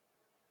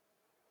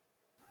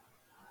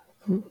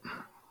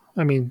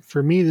 I mean,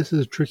 for me, this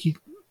is a tricky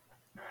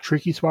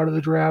spot of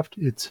the draft.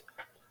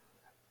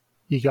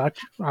 I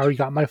already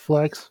got my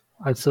flex.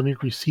 I still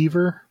need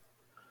receiver.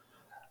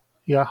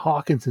 You got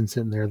Hawkinson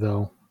sitting there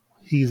though.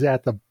 He's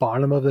at the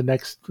bottom of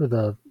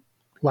the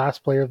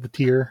last player of the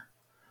tier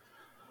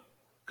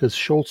because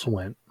Schultz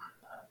went.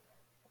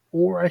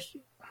 Or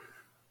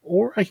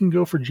I can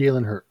go for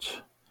Jalen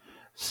Hurts.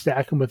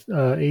 Stack him with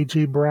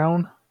A.J.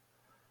 Brown.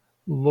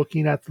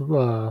 Looking at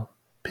the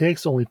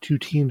picks, only 2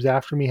 teams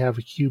after me have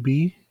a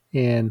QB,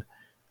 and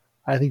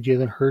I think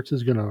Jalen Hurts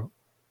is going to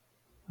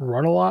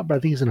run a lot, but I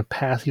think he's going to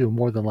pass even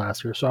more than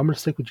last year. So I'm going to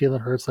stick with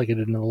Jalen Hurts like I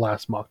did in the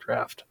last mock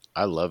draft.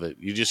 I love it.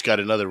 You just got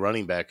another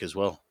running back as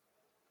well.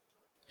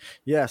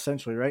 Yeah,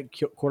 essentially, right?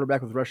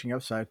 Quarterback with rushing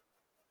upside.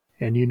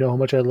 And you know how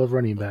much I love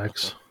running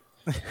backs.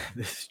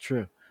 This is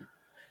true.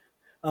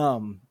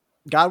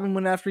 Godwin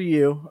went after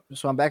you,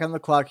 so I'm back on the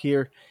clock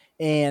here,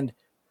 and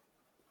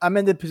I'm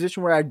in the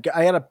position where I got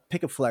to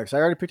pick a flex. I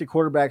already picked a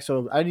quarterback,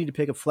 so I need to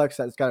pick a flex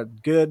that's got a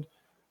good,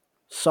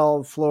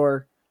 solid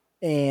floor,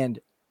 and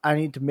I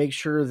need to make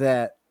sure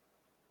that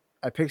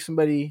I pick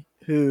somebody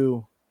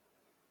who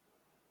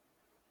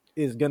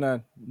is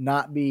gonna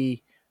not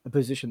be a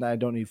position that I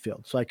don't need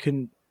filled. So I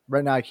couldn't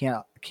right now. I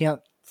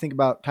can't think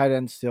about tight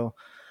end still.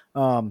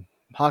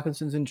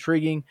 Hawkinson's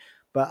intriguing,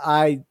 but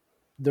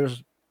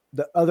there's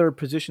the other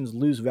positions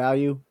lose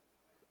value.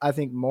 I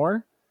think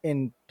more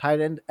in tight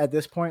end at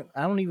this point.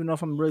 I don't even know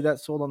if I'm really that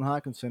sold on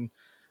Hawkinson.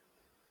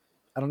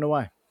 I don't know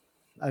why.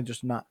 I'm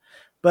just not.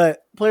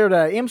 But player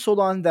that I am sold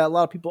on that a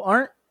lot of people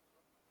aren't,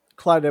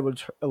 Clyde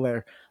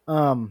Edwards-Helaire.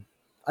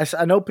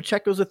 I know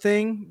Pacheco's a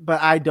thing,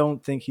 but I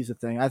don't think he's a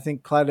thing. I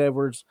think Clyde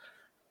Edwards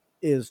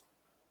is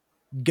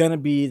going to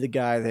be the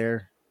guy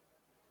there.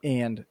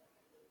 And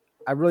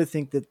I really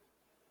think that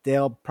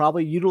they'll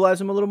probably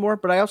utilize him a little more.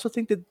 But I also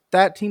think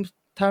that team's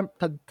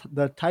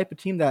the type of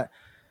team that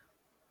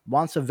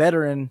wants a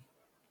veteran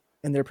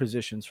in their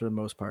positions for the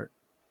most part.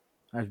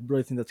 I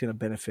really think that's going to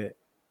benefit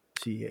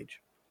CEH.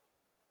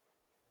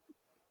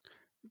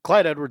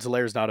 Clyde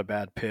Edwards-Helaire is not a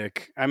bad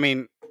pick. I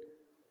mean,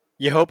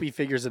 you hope he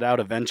figures it out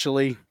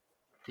eventually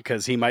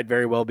because he might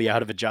very well be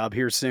out of a job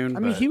here soon. I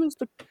mean,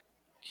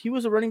 he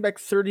was a running back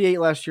 38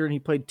 last year and he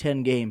played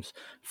 10 games.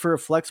 For a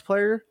flex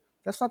player,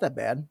 that's not that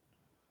bad.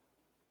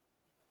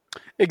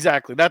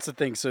 Exactly. That's the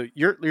thing. So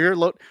you're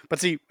low, but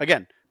see,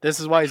 again, this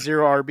is why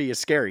zero RB is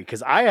scary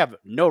because I have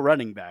no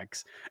running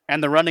backs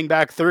and the running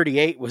back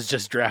 38 was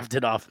just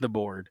drafted off the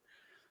board.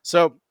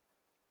 So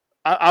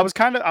I was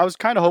kind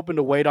of hoping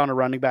to wait on a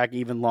running back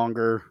even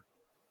longer.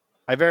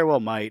 I very well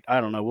might. I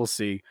don't know. We'll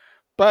see.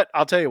 But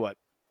I'll tell you what.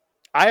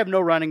 I have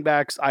no running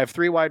backs. I have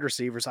 3 wide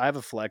receivers. I have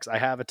a flex. I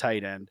have a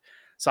tight end.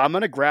 So I'm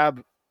going to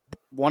grab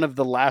one of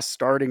the last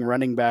starting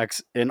running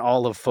backs in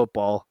all of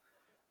football.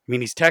 I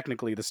mean, he's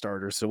technically the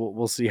starter, so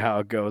we'll see how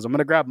it goes. I'm going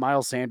to grab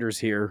Miles Sanders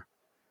here.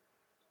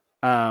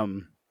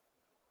 The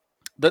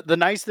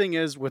nice thing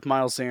is with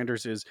Miles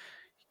Sanders is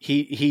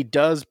he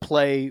does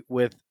play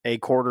with a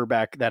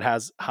quarterback that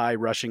has high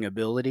rushing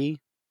ability.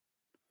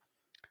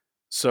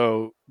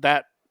 So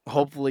that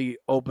hopefully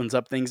opens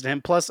up things to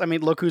him. Plus, I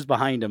mean, look who's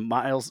behind him.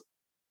 Miles,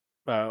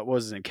 what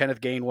was his name?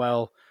 Kenneth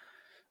Gainwell.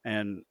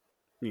 And,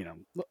 you know,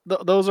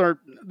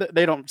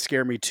 they don't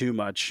scare me too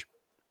much.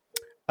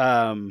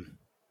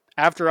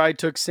 After I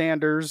took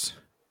Sanders,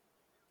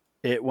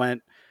 it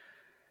went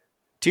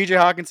TJ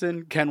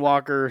Hawkinson, Ken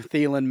Walker,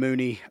 Thielen,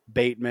 Mooney,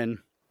 Bateman.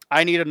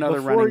 I need another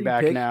running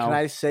back now. Can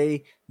I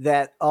say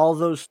that all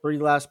those 3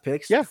 last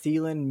picks, yeah.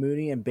 Thielen,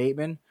 Mooney, and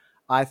Bateman,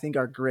 I think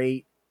are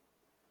great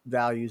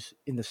values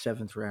in the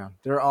 7th round.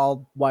 They're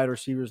all wide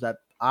receivers that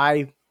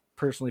I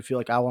personally feel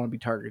like I want to be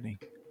targeting.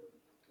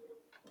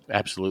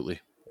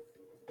 Absolutely.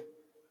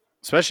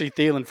 Especially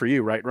Thielen for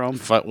you, right, Rome?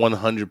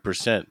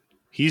 100%.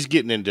 He's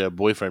getting into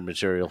boyfriend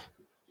material.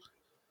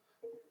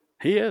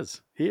 He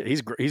is.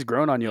 He's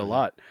grown on you a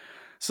lot.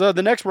 So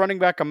the next running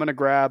back I'm going to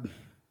grab,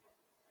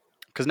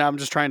 because now I'm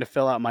just trying to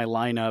fill out my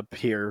lineup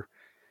here.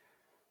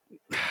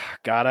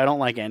 God, I don't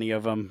like any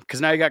of them.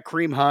 Because now you got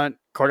Kareem Hunt,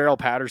 Cordell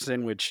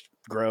Patterson, which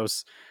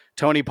gross,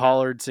 Tony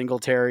Pollard,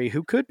 Singletary,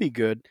 who could be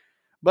good.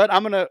 But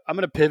I'm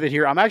gonna pivot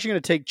here. I'm actually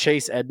gonna take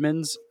Chase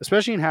Edmonds,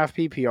 especially in half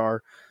PPR.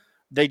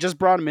 They just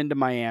brought him into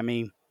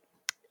Miami.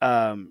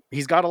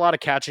 He's got a lot of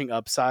catching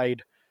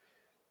upside.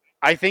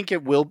 I think he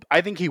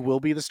will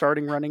be the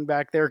starting running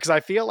back there because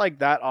I feel like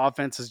that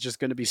offense is just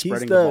going to be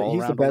spreading the ball around a lot.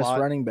 He's the best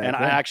running back. And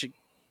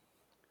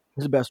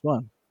he's the best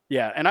one.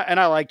 Yeah, and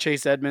I like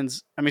Chase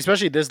Edmonds. I mean,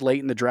 especially this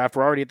late in the draft.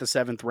 We're already at the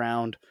 7th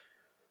round.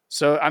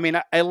 So, I mean,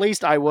 at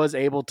least I was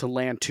able to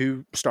land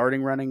 2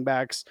 starting running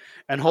backs,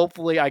 and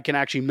hopefully I can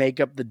actually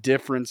make up the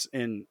difference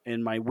in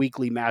my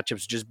weekly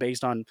matchups just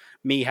based on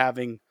me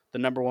having the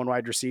number 1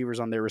 wide receivers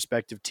on their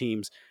respective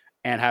teams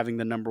and having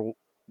the number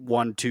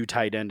 1, 2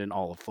 tight end in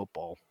all of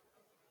football.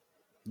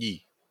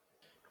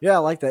 Yeah, I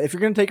like that. If you're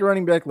going to take a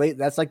running back late,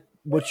 that's like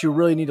what you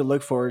really need to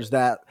look for is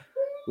that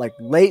like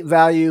late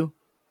value,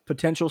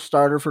 potential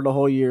starter for the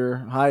whole year,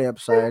 high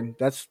upside.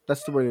 That's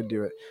the way to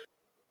do it.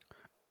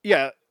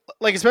 Yeah,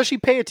 like especially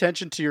pay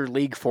attention to your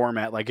league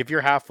format. Like if you're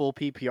half full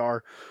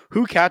PPR,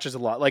 who catches a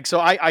lot? Like so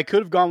I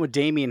could have gone with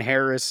Damian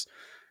Harris,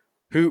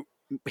 who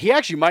he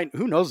actually might.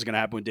 Who knows what's going to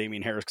happen with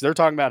Damian Harris because they're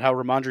talking about how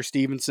Ramondre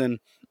Stevenson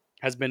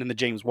has been in the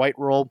James White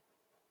role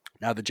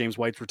now that James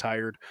White's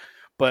retired,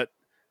 but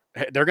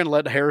they're going to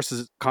let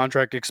Harris's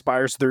contract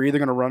expire, so they're either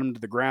going to run him to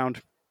the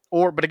ground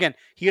but again,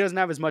 he doesn't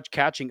have as much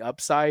catching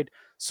upside.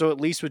 So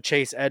at least with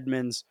Chase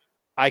Edmonds,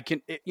 I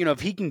can, if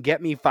he can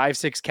get me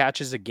 5-6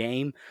 catches a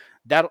game,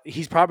 that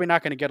he's probably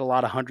not going to get a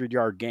lot of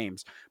 100-yard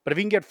games. But if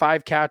he can get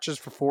 5 catches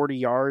for 40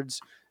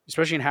 yards,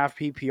 especially in half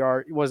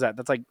PPR, what is that?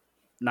 That's like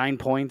 9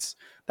 points.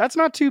 That's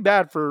not too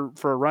bad for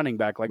a running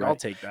back. Like, right. I'll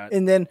take that.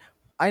 And then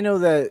I know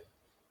that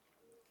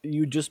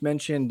you just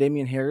mentioned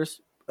Damian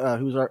Harris,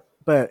 who's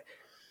but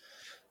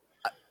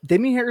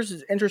Damien Harris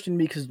is interesting to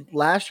me because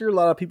last year a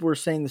lot of people were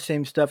saying the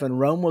same stuff, and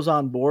Rome was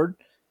on board.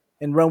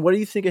 And Rome, what do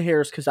you think of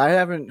Harris? Because I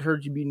haven't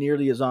heard you be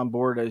nearly as on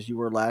board as you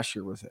were last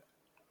year with it.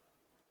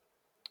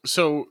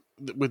 So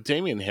with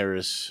Damien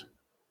Harris,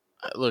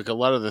 look, a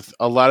lot of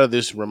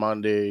this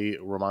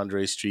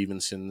Ramondre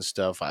Stevenson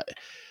stuff.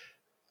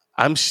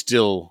 I'm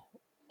still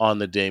on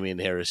the Damien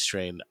Harris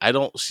train. I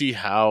don't see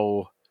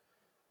how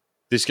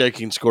this guy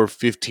can score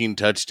 15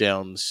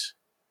 touchdowns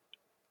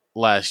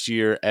last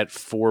year at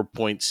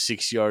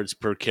 4.6 yards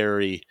per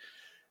carry,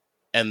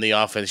 and the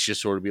offense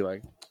just sort of be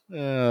like,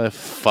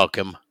 fuck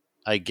him,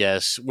 I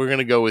guess. We're going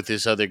to go with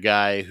this other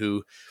guy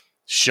who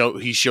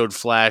showed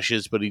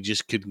flashes, but he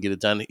just couldn't get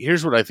it done.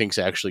 Here's what I think is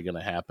actually going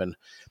to happen.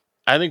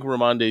 I think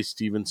Ramondre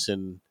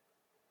Stevenson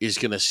is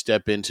going to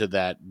step into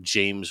that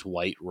James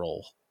White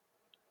role.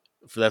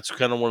 That's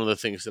kind of one of the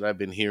things that I've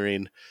been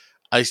hearing.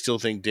 I still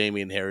think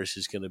Damien Harris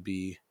is going to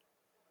be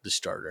the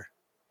starter.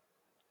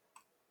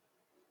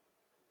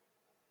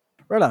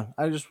 Right on.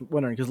 I was just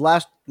wondering because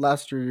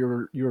last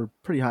year you were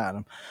pretty high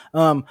on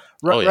him.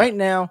 Right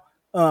now,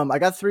 I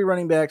got 3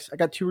 running backs. I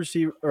got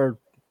 3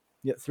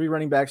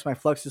 running backs. My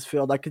flex is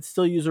filled. I could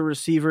still use a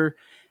receiver,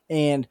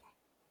 and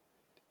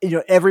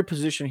every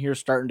position here is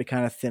starting to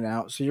kind of thin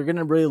out. So you're going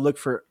to really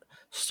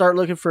start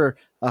looking for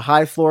a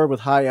high floor with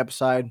high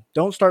upside.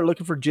 Don't start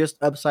looking for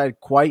just upside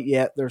quite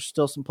yet. There's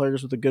still some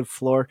players with a good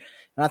floor,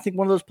 and I think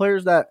one of those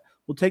players that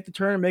will take the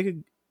turn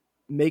and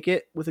make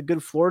it with a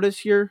good floor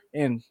this year,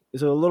 and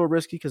is a little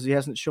risky because he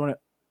hasn't shown it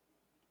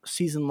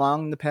season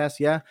long in the past.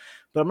 Yeah,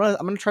 but I'm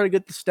gonna try to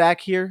get the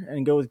stack here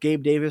and go with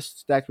Gabe Davis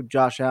stacked with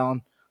Josh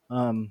Allen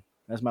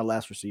as my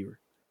last receiver.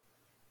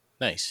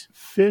 Nice.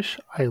 Fish,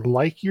 I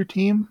like your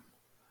team.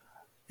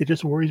 It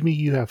just worries me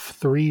you have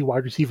 3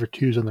 wide receiver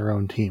 2s on their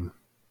own team.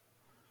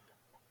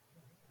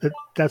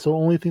 That's the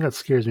only thing that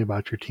scares me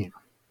about your team.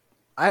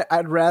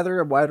 I'd rather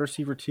a wide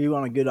receiver 2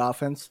 on a good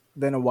offense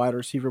than a wide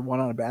receiver 1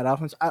 on a bad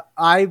offense.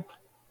 I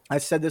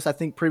said this, I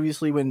think,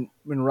 previously when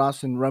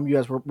Ross and Rum, you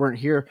guys weren't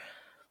here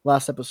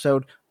last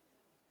episode.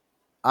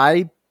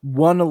 I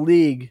won a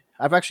league.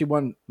 I've actually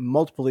won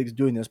multiple leagues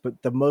doing this,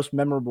 but the most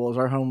memorable is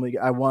our home league.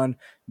 I won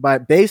by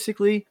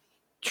basically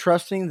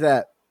trusting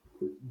that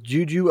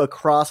Juju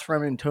across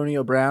from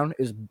Antonio Brown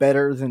is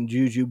better than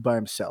Juju by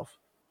himself.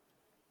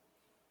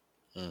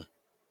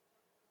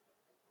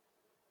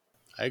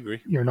 I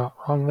agree. You're not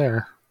wrong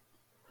there.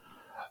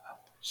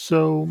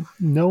 So,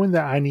 knowing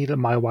that I need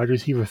my wide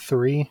receiver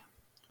 3,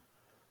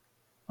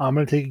 I'm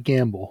going to take a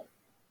gamble.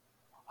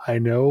 I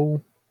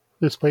know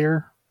this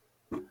player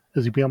is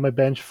going to be on my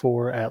bench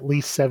for at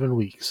least 7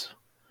 weeks.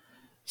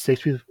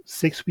 6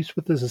 weeks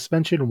with the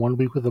suspension, 1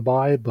 week with the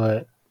bye,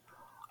 but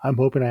I'm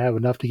hoping I have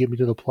enough to get me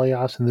to the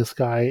playoffs, and this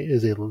guy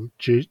is a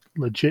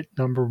legit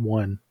number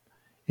 1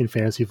 in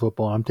fantasy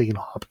football. I'm taking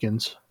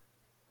Hopkins.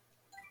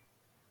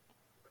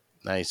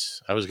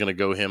 Nice. I was going to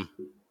go him.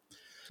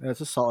 That's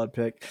a solid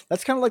pick.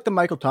 That's kind of like the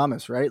Michael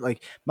Thomas, right?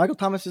 Like Michael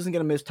Thomas isn't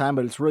going to miss time,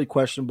 but it's really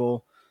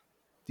questionable.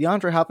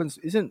 DeAndre Hopkins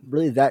isn't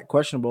really that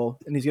questionable,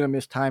 and he's going to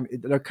miss time.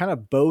 They're kind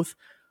of both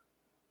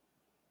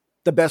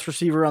the best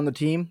receiver on the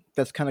team.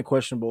 That's kind of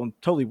questionable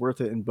and totally worth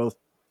it in both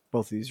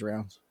of these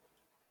rounds.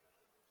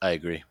 I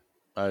agree.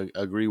 I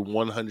agree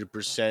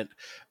 100%.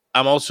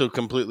 I'm also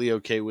completely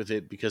okay with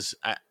it because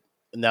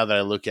now that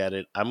I look at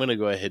it, I'm going to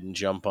go ahead and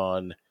jump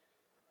on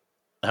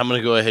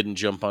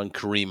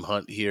Kareem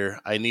Hunt here.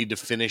 I need to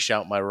finish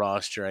out my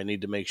roster. I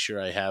need to make sure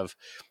I have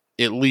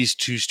at least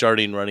 2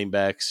 starting running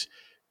backs.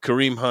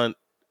 Kareem Hunt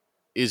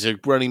is a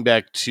running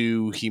back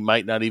 2. He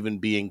might not even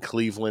be in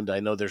Cleveland. I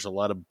know there's a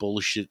lot of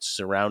bullshit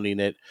surrounding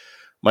it.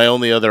 My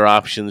only other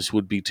options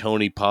would be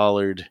Tony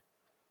Pollard,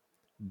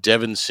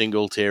 Devin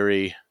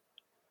Singletary,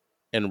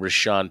 and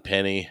Rashawn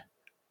Penny.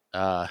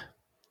 God,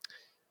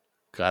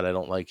 I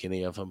don't like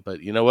any of them.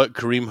 But you know what?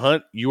 Kareem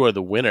Hunt, you are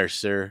the winner,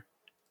 sir.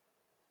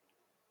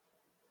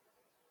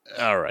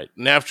 All right.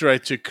 And after I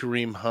took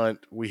Kareem Hunt,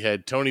 we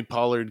had Tony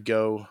Pollard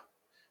go,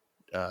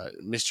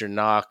 Mr.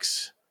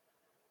 Knox,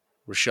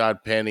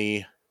 Rashad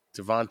Penny,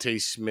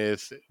 Devontae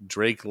Smith,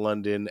 Drake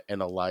London,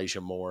 and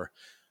Elijah Moore.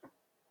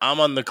 I'm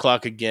on the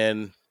clock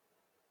again.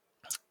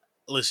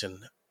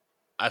 Listen,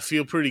 I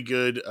feel pretty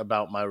good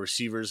about my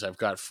receivers. I've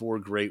got 4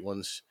 great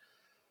ones.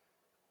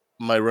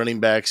 My running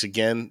backs,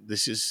 again,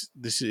 it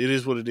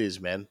is what it is,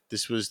 man.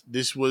 This was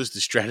the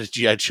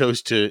strategy I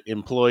chose to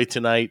employ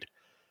tonight.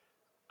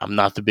 I'm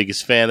not the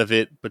biggest fan of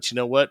it, but you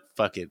know what?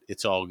 Fuck it.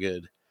 It's all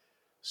good.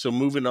 So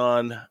moving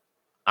on,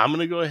 I'm going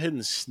to go ahead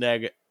and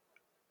snag it.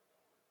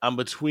 I'm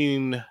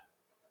between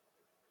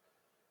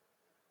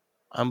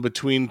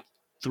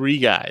 3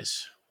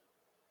 guys.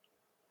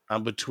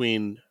 I'm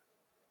between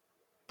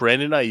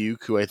Brandon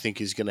Ayuk, who I think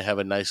is going to have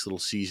a nice little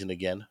season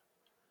again.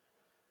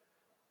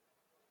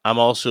 I'm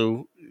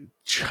also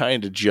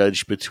trying to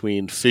judge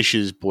between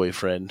Fish's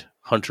boyfriend,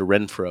 Hunter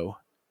Renfrow,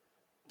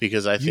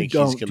 because I think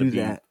he's going to be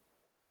that.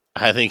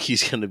 I think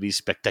he's going to be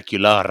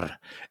spectacular,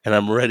 and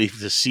I'm ready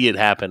to see it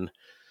happen.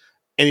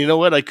 And you know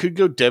what? I could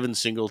go Devin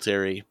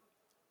Singletary.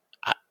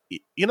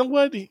 You know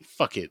what?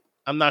 Fuck it.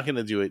 I'm not going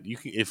to do it. You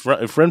can, if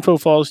Renfrow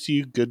falls to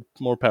you, good,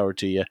 more power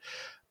to you.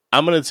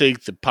 I'm going to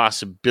take the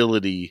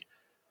possibility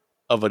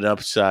of an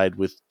upside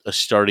with a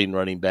starting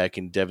running back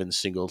in Devin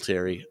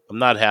Singletary. I'm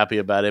not happy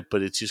about it,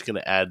 but it's just going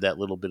to add that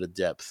little bit of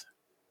depth.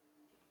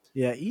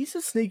 Yeah, he's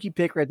a sneaky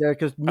pick right there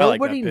because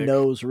nobody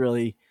knows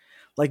really.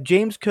 Like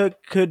James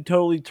Cook could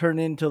totally turn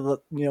into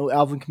the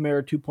Alvin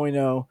Kamara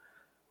 2.0,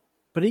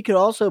 but he could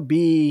also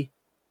be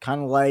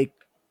kind of like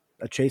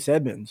a Chase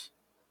Edmonds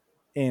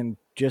and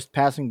just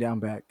passing down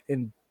back.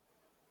 And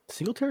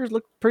Singletary's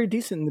looked pretty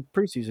decent in the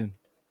preseason.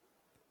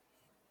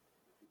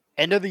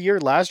 End of the year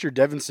last year,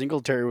 Devin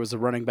Singletary was the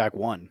running back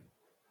 1.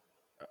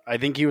 I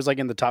think he was like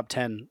in the top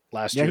 10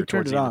 last year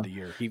towards the end of the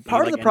year.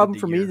 Part of the problem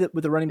for me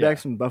with the running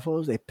backs in Buffalo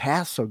is they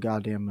pass so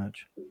goddamn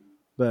much.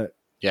 But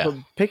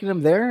picking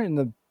him there in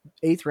the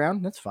 8th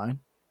round, that's fine.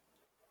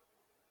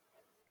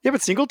 Yeah,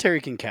 but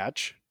Singletary can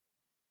catch.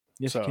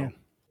 Yes, he can.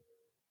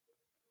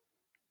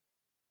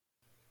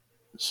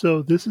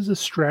 So this is a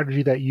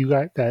strategy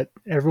that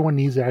everyone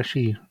needs to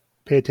actually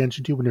pay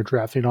attention to when you're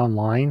drafting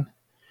online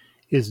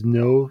is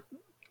know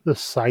the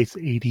site's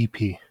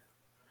ADP.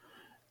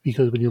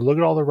 Because when you look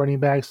at all the running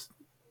backs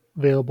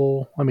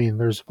available, I mean,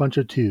 there's a bunch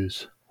of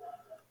 2s.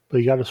 But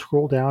you got to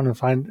scroll down and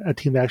find a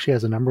team that actually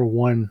has a number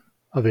 1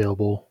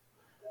 available.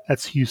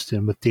 That's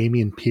Houston with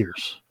Dameon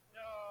Pierce.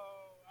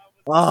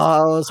 Oh, I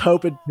was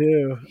hoping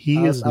too.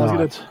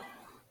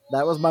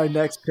 That was my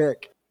next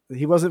pick.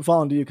 He wasn't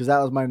falling to you because that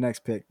was my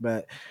next pick.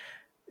 But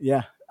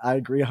yeah, I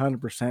agree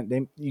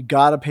 100%. You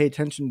got to pay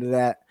attention to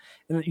that.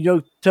 And,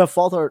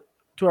 to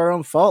our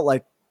own fault,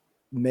 like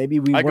maybe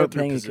we weren't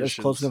paying as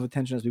close enough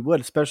attention as we would,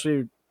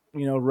 especially,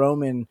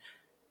 Rome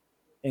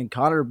and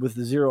Connor with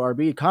the 0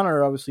 RB.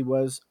 Connor obviously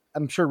was.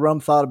 I'm sure Rome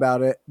thought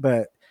about it,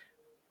 but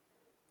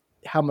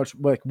how much,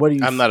 what do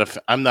you... I'm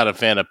not a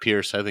fan of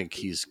Pierce. I think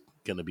he's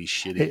going to be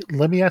shitty. Hey,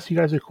 let me ask you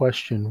guys a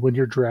question. When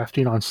you're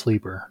drafting on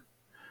Sleeper,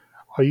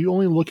 are you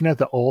only looking at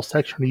the all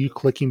section, or are you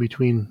clicking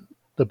between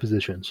the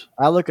positions?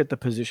 I look at the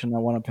position I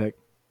want to pick.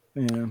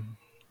 Yeah.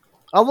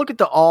 I'll look at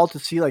the all to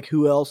see like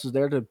who else is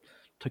there to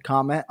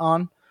comment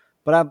on.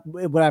 But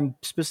when I'm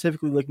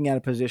specifically looking at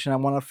a position I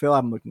want to fill,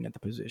 I'm looking at the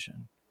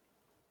position.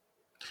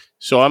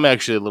 So I'm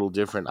actually a little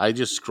different. I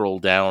just scroll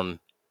down,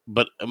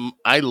 but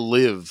I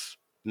live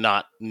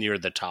not near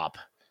the top.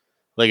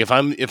 Like if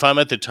I'm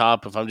at the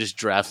top, if I'm just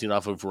drafting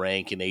off of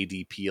rank and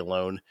ADP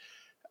alone,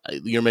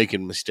 you're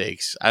making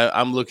mistakes.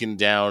 I'm looking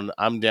down.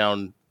 I'm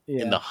down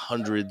in the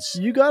hundreds.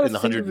 You got to in the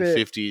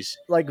 150s,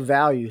 like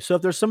value. So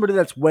if there's somebody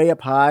that's way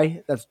up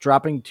high, that's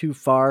dropping too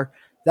far,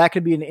 that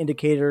could be an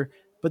indicator.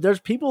 But there's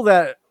people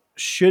that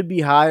should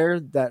be higher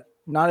that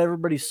not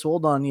everybody's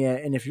sold on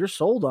yet. And if you're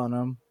sold on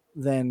them,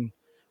 then,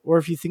 or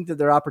if you think that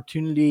their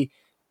opportunity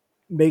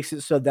makes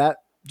it so that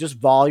just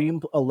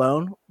volume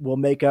alone will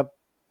make up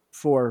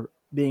for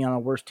being on a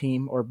worse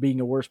team or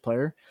being a worse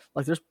player,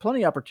 like there's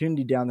plenty of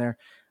opportunity down there.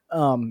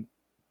 I'm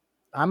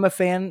a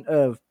fan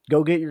of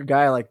go get your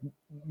guy. Like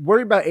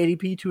worry about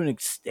ADP to an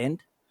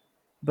extent,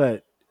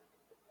 but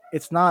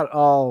it's not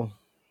all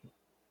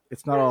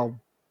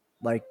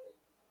like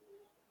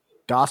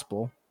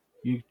gospel.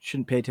 You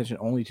shouldn't pay attention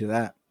only to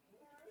that.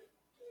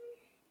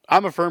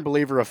 I'm a firm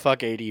believer of fuck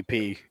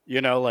ADP.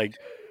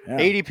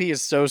 ADP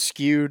is so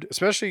skewed,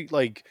 especially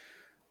like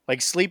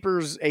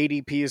Sleeper's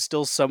ADP is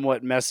still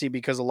somewhat messy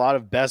because a lot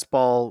of best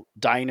ball,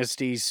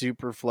 dynasty,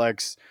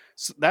 superflex,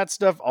 that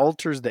stuff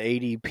alters the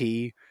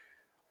ADP.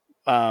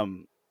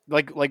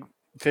 Like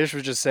Fish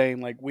was just saying,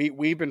 like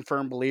we've been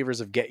firm believers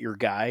of get your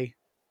guy.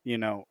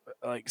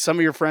 Like some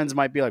of your friends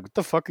might be like, "What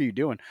the fuck are you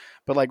doing?"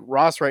 But like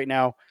Ross right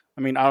now,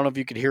 I mean, I don't know if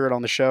you could hear it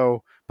on the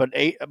show,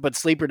 but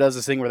Sleeper does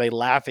this thing where they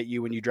laugh at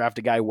you when you draft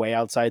a guy way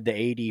outside the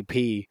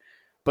ADP.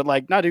 But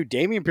like, no, dude,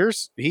 Dameon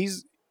Pierce,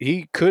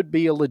 he could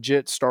be a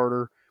legit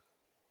starter.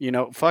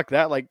 Fuck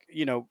that. Like,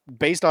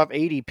 based off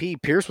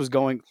ADP, Pierce was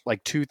going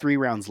like 2-3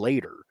 rounds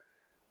later.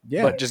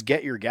 Yeah. But just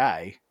get your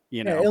guy,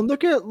 Yeah, and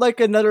look at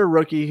like another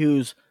rookie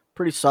who's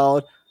pretty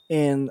solid,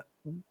 and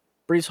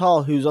Breece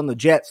Hall, who's on the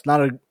Jets,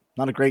 not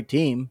a great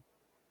team.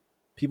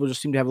 People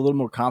just seem to have a little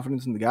more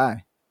confidence in the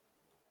guy.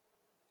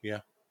 Yeah.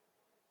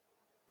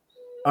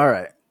 All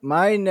right.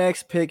 My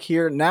next pick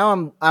here.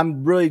 Now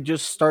I'm really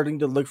just starting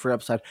to look for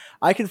upside.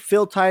 I can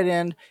fill tight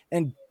end,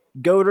 and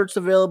Goddard's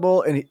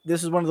available, and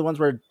this is one of the ones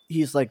where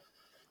he's like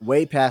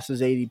way past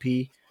his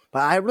ADP.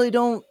 But I really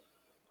don't.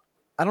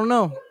 I don't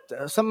know.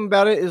 Something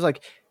about it is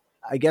like,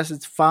 I guess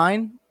it's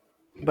fine,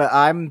 but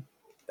I'm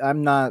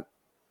not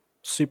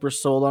super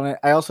sold on it.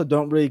 I also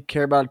don't really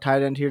care about a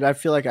tight end here. I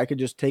feel like I could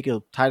just take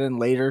a tight end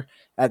later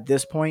at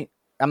this point.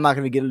 I'm not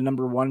going to get a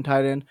number 1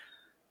 tight end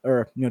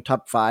or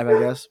top 5, I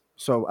guess.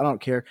 So I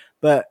don't care.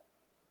 But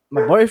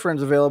my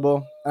boyfriend's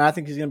available, and I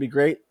think he's going to be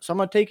great. So I'm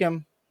going to take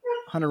him,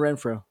 Hunter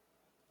Renfrow.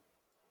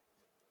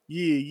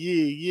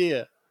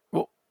 Yeah.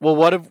 Well,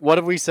 what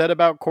have we said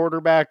about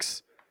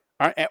quarterbacks,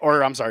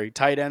 or I'm sorry,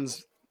 tight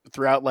ends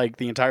throughout like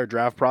the entire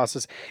draft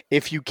process?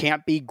 If you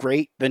can't be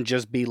great, then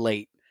just be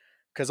late.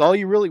 Because all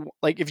you really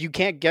like, if you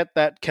can't get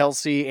that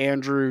Kelsey,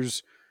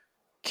 Andrews,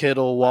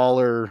 Kittle,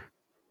 Waller,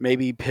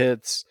 maybe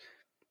Pitts,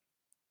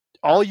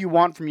 all you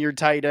want from your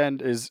tight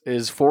end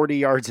is 40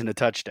 yards and a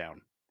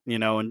touchdown,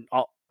 and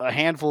a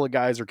handful of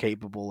guys are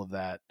capable of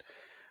that.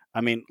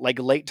 I mean, like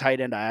a late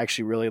tight end I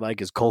actually really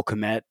like is Cole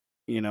Kmet.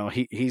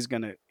 He's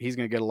gonna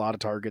get a lot of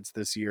targets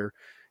this year.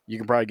 You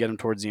can probably get him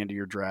towards the end of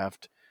your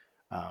draft.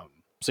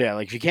 So yeah,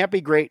 like if you can't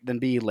be great, then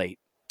be late.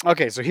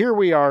 Okay, so here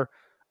we are.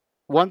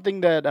 One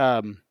thing you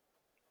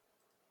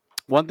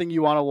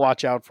want to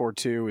watch out for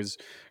too is,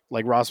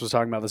 like Ross was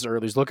talking about this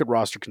earlier, is look at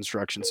roster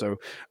construction. So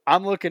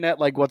I'm looking at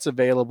like what's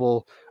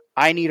available.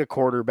 I need a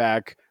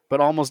quarterback, but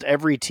almost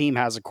every team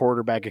has a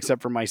quarterback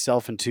except for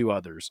myself and 2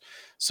 others.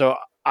 So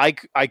I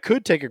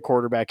could take a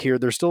quarterback here.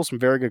 There's still some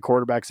very good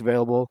quarterbacks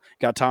available.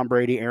 Got Tom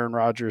Brady, Aaron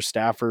Rodgers,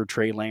 Stafford,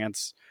 Trey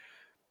Lance.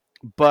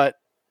 But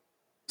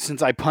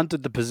since I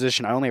punted the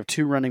position, I only have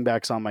 2 running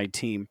backs on my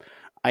team.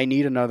 I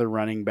need another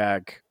running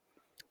back.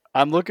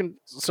 I'm looking,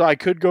 so I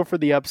could go for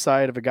the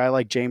upside of a guy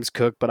like James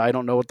Cook, but I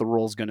don't know what the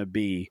role is going to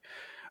be.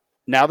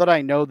 Now that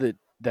I know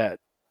that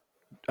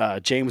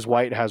James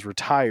White has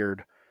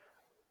retired,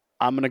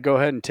 I'm going to go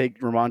ahead and take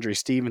Ramondre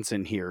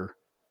Stevenson here,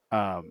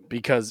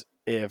 because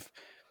if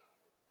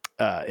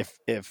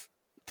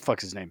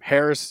fuck's his name,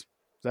 Harris, is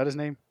that his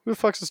name? Who the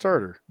fuck's the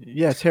starter?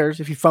 Yeah, it's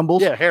Harris. If he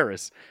fumbles, yeah,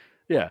 Harris.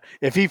 Yeah,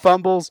 if he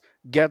fumbles,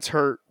 gets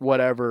hurt,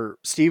 whatever,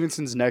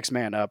 Stevenson's next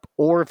man up.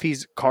 Or if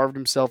he's carved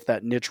himself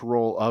that niche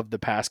role of the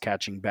pass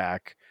catching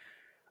back,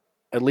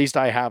 at least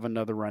I have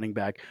another running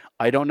back.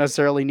 I don't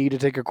necessarily need to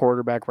take a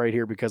quarterback right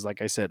here because,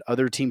 like I said,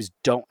 other teams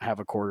don't have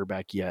a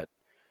quarterback yet.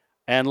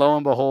 And lo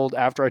and behold,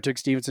 after I took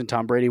Stevenson,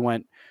 Tom Brady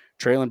went,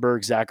 Treylon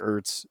Burks, Zach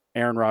Ertz,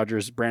 Aaron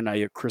Rodgers, Brandon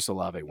Ayuk, Chris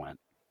Olave went.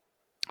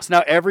 So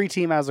now every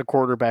team has a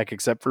quarterback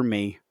except for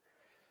me.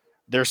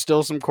 There's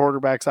still some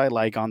quarterbacks I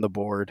like on the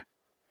board.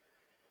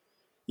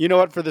 You know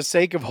what? For the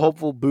sake of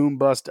hopeful boom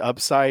bust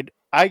upside,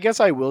 I guess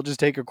I will just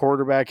take a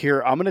quarterback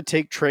here. I'm going to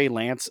take Trey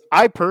Lance.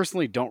 I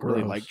personally don't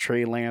really like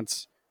Trey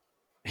Lance.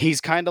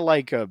 He's kind of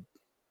like a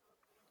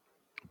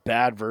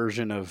bad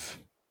version of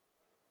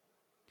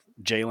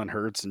Jalen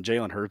Hurts, and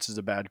Jalen Hurts is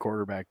a bad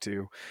quarterback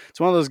too. It's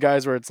one of those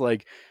guys where it's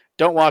like,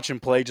 don't watch him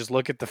play, just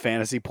look at the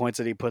fantasy points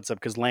that he puts up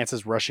because Lance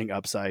is rushing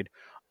upside.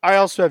 I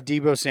also have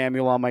Deebo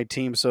Samuel on my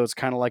team, so it's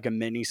kind of like a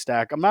mini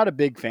stack. I'm not a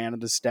big fan of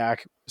the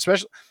stack,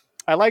 especially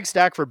I like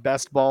stack for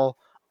best ball.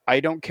 I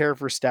don't care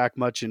for stack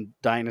much in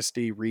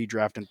dynasty,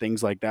 redraft, and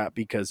things like that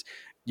because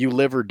you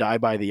live or die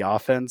by the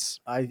offense.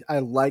 I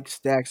like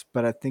stacks,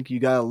 but I think you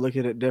got to look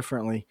at it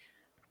differently.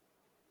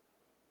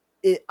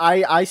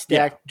 I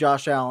stacked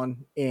Josh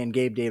Allen and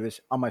Gabe Davis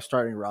on my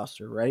starting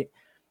roster, right?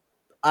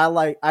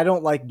 I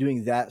don't like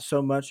doing that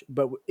so much,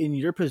 but in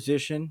your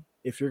position,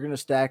 if you're going to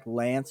stack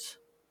Lance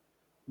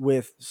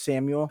with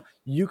Samuel,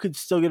 you could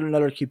still get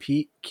another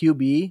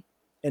QB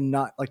and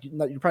not like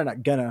you're probably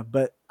not gonna,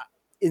 but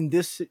in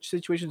this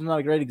situation, it's not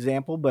a great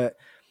example, but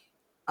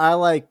I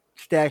like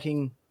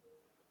stacking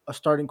a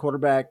starting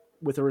quarterback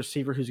with a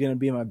receiver who's going to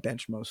be on my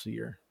bench most of the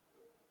year.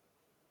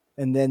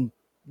 And then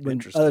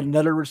when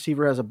another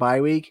receiver has a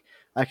bye week,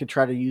 I could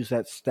try to use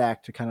that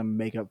stack to kind of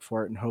make up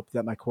for it and hope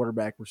that my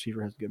quarterback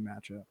receiver has a good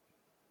matchup.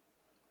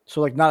 So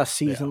like not a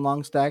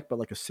season-long stack, but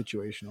like a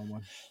situational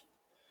one.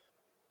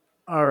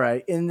 All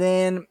right. And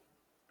then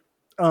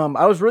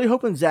I was really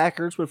hoping Zach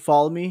Ertz would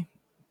follow me.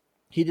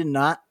 He did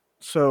not.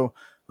 So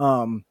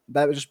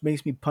that just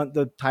makes me punt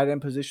the tight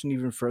end position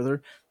even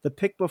further. The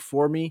pick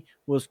before me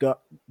was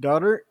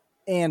Goddard,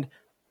 and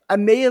I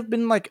may have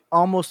been like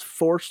almost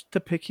forced to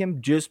pick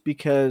him just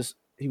because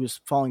he was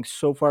falling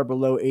so far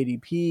below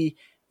ADP.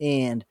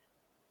 And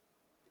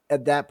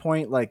at that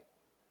point, like,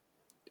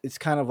 it's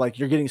kind of like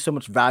you're getting so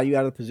much value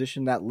out of the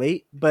position that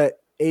late,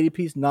 but ADP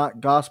is not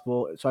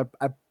gospel. So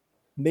I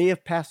may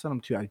have passed on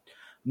him too. I'm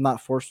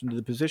not forced into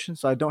the position,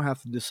 so I don't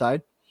have to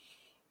decide.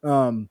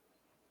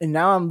 And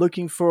now I'm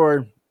looking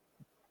for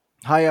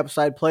high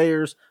upside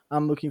players.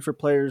 I'm looking for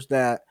players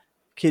that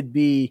could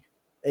be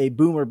a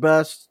boom or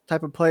bust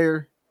type of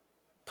player.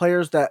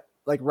 Players that,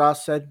 like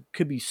Ross said,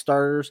 could be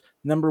starters,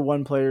 number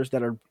one players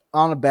that are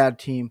on a bad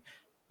team,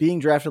 being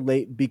drafted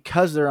late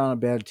because they're on a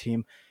bad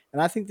team.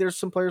 And I think there's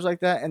some players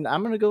like that. And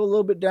I'm going to go a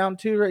little bit down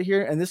too right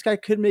here. And this guy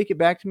could make it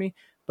back to me.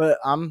 But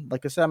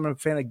like I said, I'm a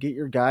fan of Get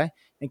Your Guy.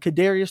 And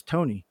Kadarius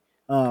Toney.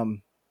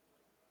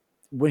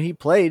 When he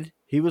played,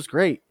 he was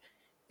great.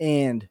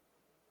 And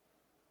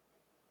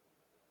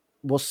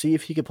we'll see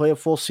if he could play a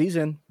full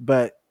season.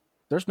 But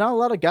there's not a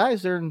lot of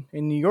guys there in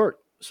New York.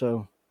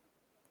 So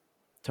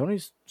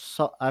Toney's,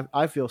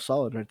 I feel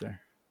solid right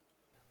there.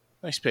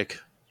 Nice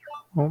pick.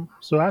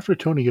 So after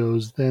Toney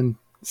goes, then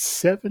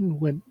 7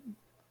 went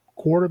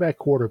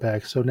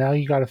quarterback. So now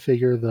you got to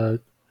figure the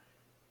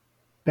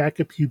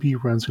backup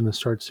QB run's going to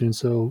start soon.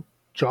 So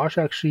Josh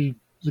actually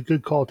was a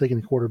good call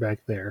taking the quarterback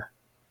there.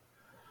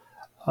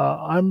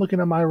 I'm looking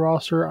at my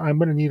roster. I'm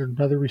going to need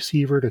another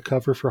receiver to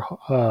cover for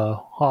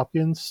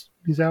Hopkins.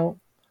 He's out.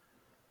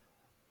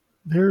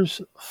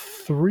 There's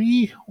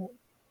 3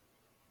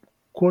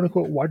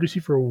 quote-unquote wide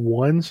receiver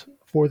ones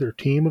for their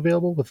team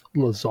available with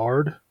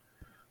Lazard,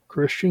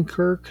 Christian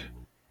Kirk,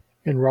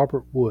 and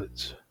Robert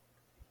Woods.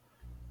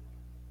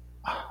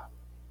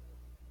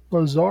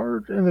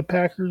 Lazard and the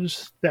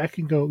Packers, that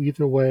can go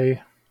either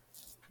way.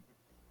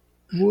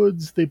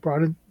 Woods, they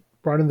brought in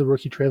the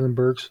rookie Traylon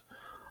Burks.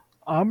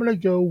 I'm gonna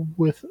go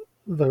with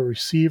the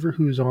receiver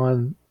who's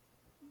on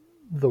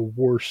the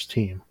worst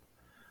team.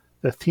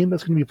 The team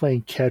that's going to be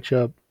playing catch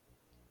up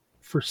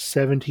for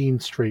 17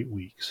 straight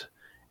weeks.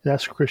 And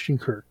that's Christian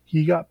Kirk.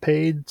 He got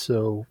paid,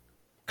 so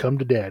come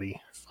to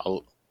daddy.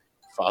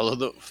 Follow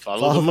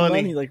the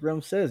money. like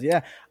Rome says.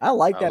 Yeah, I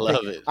like that. I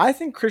love it. I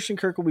think Christian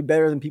Kirk will be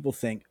better than people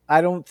think.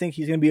 I don't think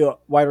he's going to be a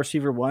wide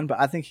receiver 1, but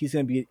I think he's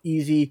going to be an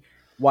easy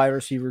wide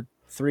receiver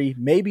 3,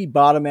 maybe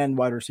bottom end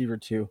wide receiver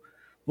 2.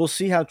 We'll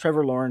see how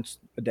Trevor Lawrence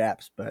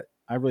adapts, but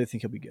I really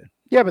think he'll be good.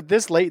 Yeah, but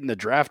this late in the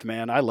draft,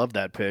 man, I love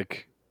that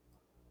pick.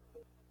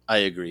 I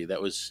agree.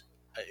 It was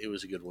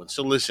a good one.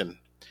 So listen,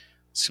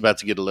 it's about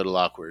to get a little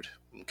awkward,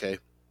 okay?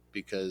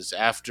 Because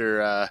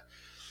after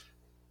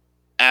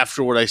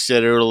what I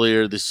said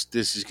earlier, this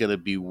is going to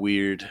be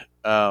weird.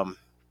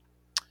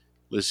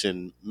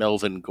 Listen,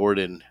 Melvin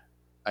Gordon,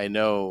 I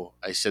know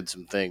I said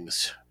some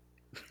things,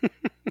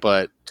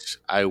 but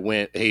I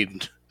went a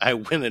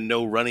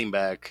no running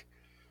back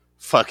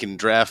fucking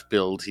draft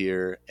build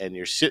here, and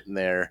you're sitting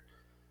there.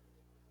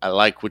 I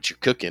like what you're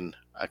cooking.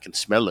 I can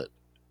smell it.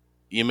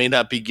 You may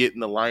not be getting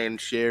the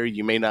lion's share.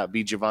 You may not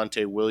be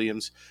Javonte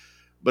Williams,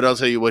 but I'll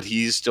tell you what,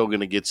 he's still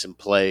going to get some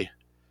play.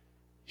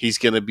 He's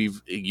going to be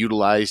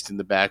utilized in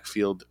the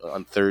backfield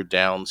on third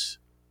downs.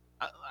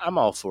 I'm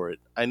all for it.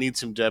 I need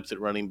some depth at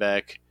running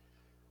back.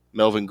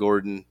 Melvin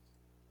Gordon,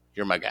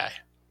 you're my guy.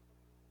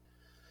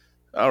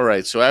 All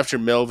right, so after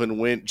Melvin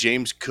went,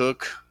 James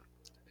Cook,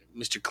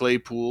 Mr.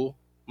 Claypool,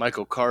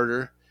 Michael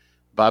Carter,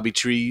 Bobby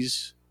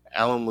Trees,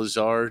 Alan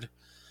Lazard,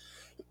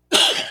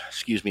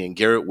 excuse me, and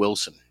Garrett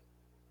Wilson.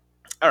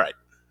 All right,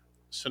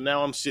 so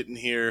now I'm sitting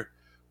here.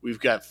 We've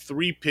got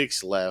 3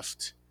 picks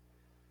left.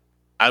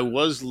 I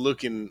was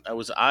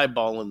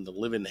eyeballing the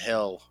living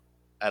hell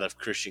out of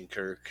Christian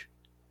Kirk.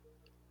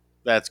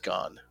 That's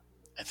gone.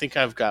 I think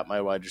I've got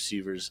my wide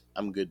receivers.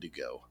 I'm good to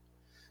go.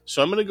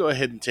 So I'm going to go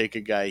ahead and take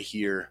a guy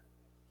here.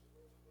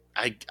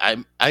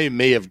 I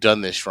may have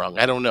done this wrong.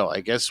 I don't know.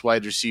 I guess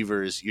wide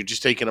receivers, you're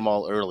just taking them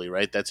all early,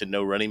 right? That's a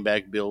no running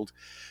back build.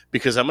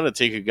 Because I'm going to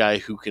take a guy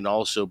who can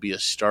also be a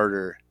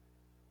starter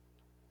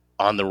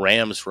on the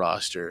Rams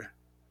roster.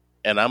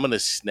 And I'm going to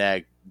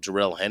snag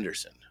Darrell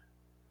Henderson.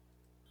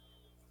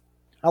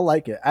 I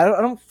like it.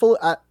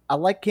 I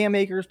like Cam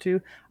Akers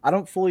too. I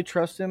don't fully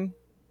trust him,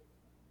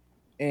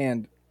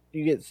 and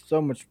you get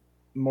so much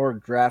more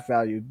draft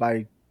value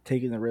by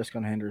taking the risk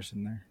on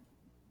Henderson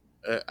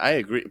there. I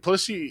agree.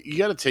 Plus, you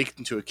got to take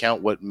into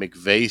account what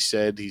McVay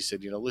said. He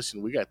said,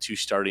 listen, we got 2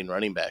 starting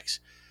running backs.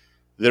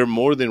 They're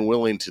more than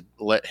willing to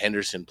let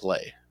Henderson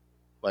play.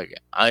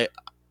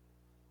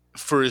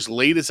 For as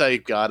late as I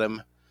got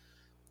him,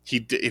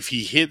 if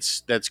he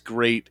hits, that's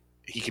great.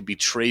 He could be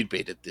trade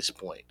bait at this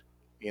point.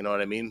 You know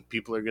what I mean?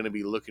 People are going to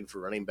be looking for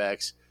running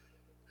backs.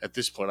 At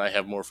this point, I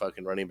have more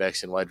fucking running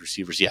backs than wide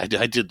receivers. Yeah,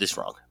 I did this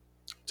wrong.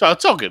 So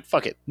it's all good.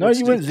 Fuck it. No,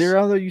 you went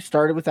 0, though. You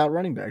started without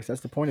running backs.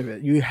 That's the point of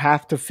it. You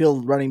have to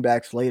fill running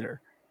backs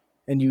later.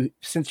 And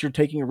since you're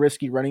taking a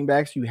risky running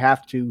backs, you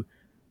have to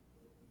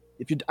 –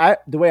 the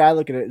way I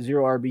look at it,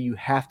 0 RB, you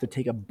have to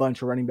take a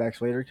bunch of running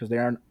backs later because they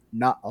are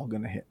not all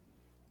going to hit.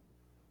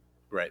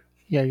 Right.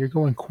 Yeah, you're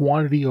going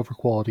quantity over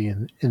quality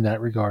in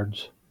that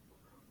regards.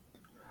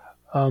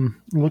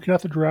 Looking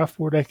at the draft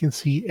board, I can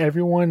see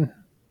everyone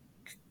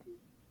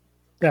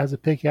that has a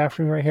pick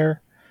after me right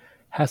here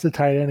has the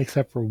tight end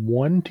except for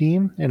one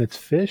team, and it's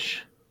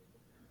Fish.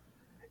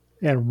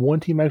 And one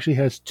team actually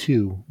has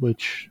 2,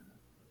 which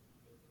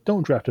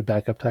don't draft a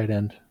backup tight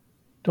end.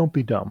 Don't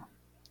be dumb.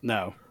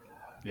 No.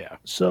 Yeah.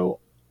 So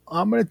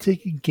I'm going to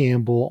take a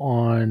gamble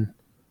on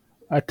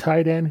a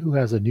tight end who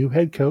has a new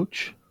head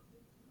coach.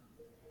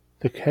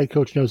 The head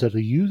coach knows how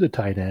to use a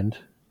tight end.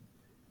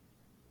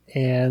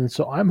 And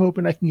so I'm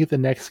hoping I can get the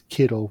next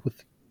Kittle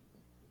with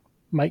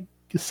Mike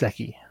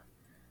Gesicki.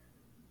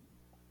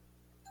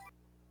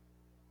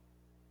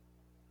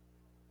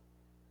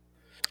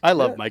 I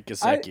love Mike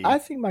Gesicki. I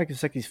think Mike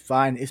Gesicki's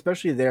fine,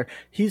 especially there.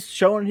 He's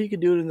shown he could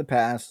do it in the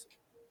past.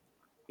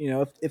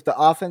 If the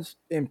offense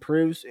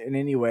improves in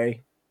any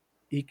way,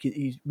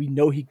 we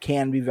know he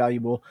can be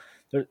valuable.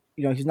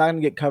 He's not going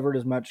to get covered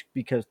as much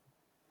because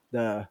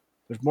there's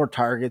more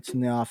targets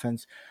in the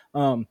offense.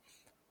 And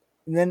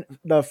then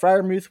the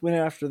Freiermuth went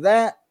after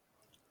that.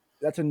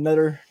 That's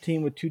another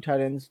team with 2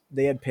 tight ends.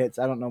 They had Pitts.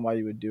 I don't know why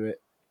you would do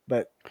it,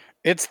 but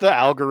it's the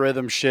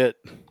algorithm shit.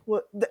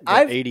 Well,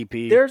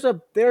 ADP.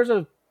 There's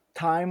a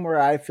time where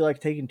I feel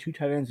like taking 2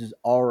 tight ends is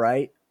all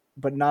right,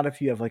 but not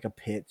if you have like a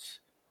Pitts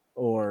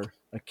or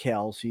a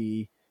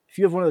Kelsey. If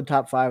you have one of the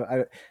top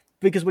 5,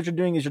 because what you're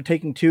doing is you're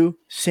taking 2,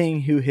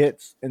 seeing who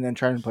hits, and then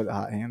trying to play the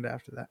hot hand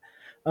after that.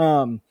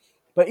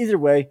 But either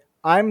way,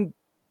 I'm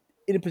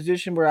in a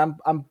position where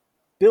I'm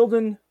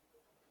building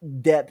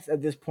depth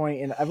at this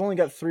point, and I've only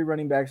got 3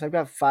 running backs. I've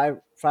got five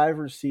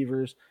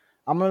receivers.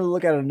 I'm going to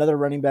look at another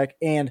running back,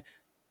 and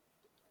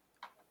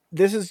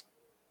this is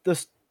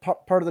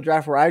part of the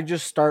draft where I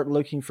just start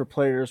looking for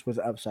players with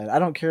upside. I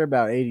don't care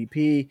about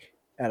ADP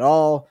at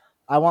all.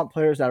 I want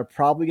players that are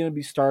probably going to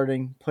be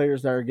starting,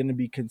 players that are going to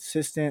be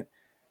consistent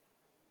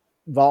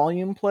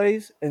volume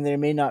plays, and they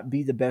may not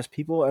be the best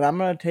people. And I'm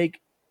going to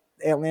take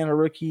Atlanta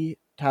rookie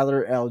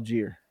Tyler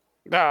Algier.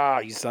 Ah,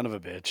 you son of a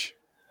bitch.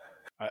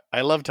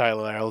 I love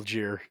Tyler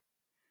Algier.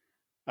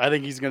 I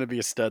think he's going to be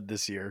a stud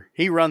this year.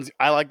 He runs.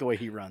 I like the way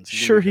he runs.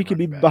 Sure, he could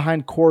be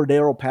behind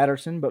Cordero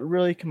Patterson, but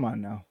really, come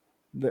on now.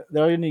 They're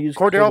going to use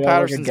Cordero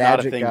Patterson's like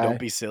not a thing. Guy. Don't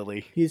be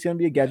silly. He's going to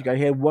be a gadget guy.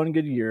 He had one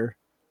good year.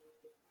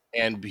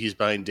 And he's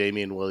behind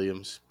Damian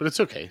Williams, but it's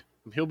okay.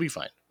 He'll be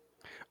fine.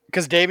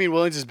 Because Damian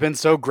Williams has been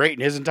so great in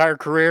his entire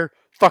career.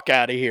 Fuck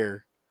out of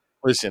here.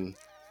 Listen,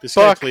 this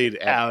guy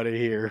played out of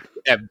here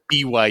at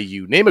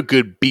BYU. Name a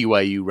good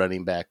BYU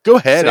running back. Go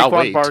ahead. I'll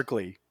wait.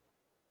 Barkley.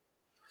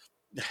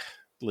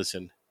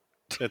 Listen,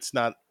 that's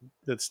not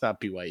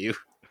BYU.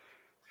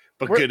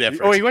 But good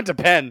effort. Oh, he went to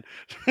Penn.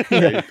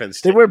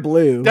 They wear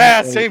blue.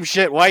 Yeah, same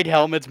shit. White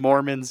helmets,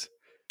 Mormons.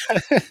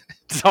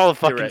 It's all the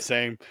fucking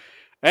same.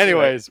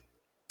 Anyways,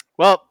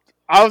 well,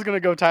 I was going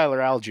to go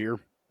Tyler Algier,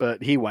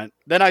 but he went.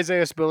 Then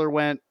Isaiah Spiller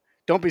went.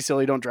 Don't be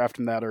silly. Don't draft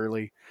him that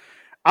early.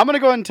 I'm going to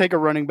go ahead and take a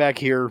running back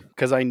here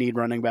because I need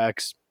running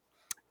backs.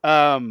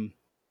 Travis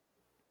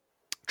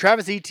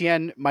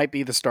Etienne might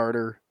be the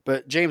starter,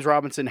 but James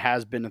Robinson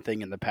has been a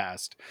thing in the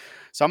past.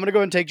 So I'm going to go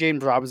ahead and take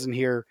James Robinson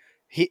here.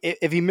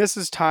 If he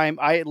misses time,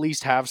 I at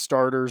least have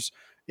starters.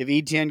 If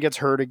Etienne gets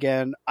hurt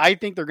again, I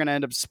think they're going to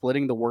end up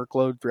splitting the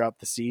workload throughout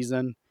the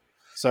season.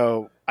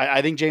 So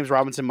I think James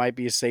Robinson might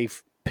be a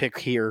safe pick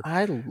here.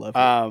 I love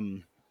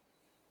it.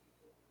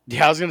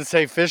 Yeah, I was going to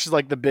say Fish is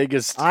like the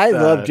biggest. I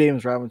love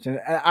James Robinson.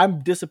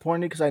 I'm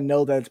disappointed because I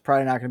know that it's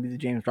probably not going to be the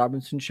James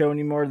Robinson show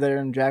anymore there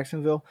in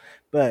Jacksonville,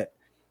 but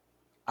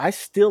I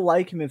still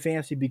like him in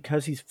fantasy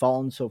because he's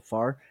fallen so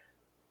far.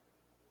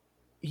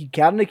 He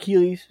got an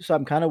Achilles, so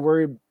I'm kind of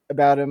worried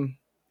about him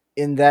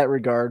in that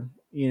regard,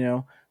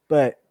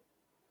 but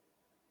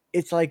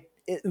it's like,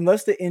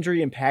 unless the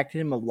injury impacted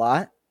him a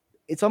lot,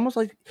 it's almost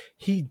like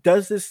he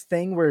does this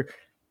thing where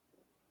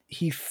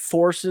he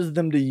forces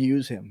them to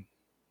use him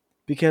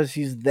because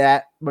he's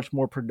that much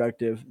more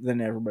productive than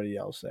everybody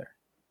else there.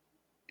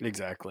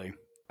 Exactly.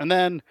 And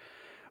then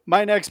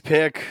my next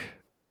pick,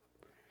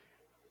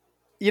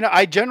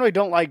 I generally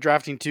don't like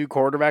drafting two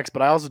quarterbacks,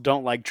 but I also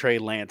don't like Trey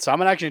Lance. So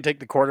I'm actually going to take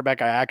the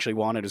quarterback I actually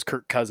wanted is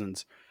Kirk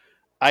Cousins.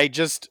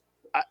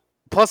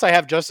 Plus I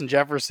have Justin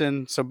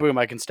Jefferson, so boom,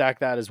 I can stack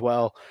that as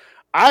well.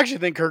 I actually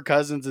think Kirk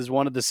Cousins is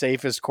one of the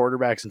safest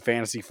quarterbacks in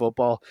fantasy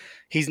football.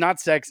 He's not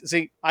sexy.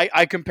 See,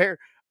 I compare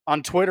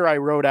on Twitter. I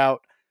wrote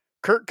out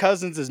Kirk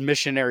Cousins is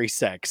missionary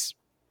sex.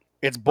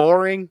 It's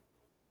boring,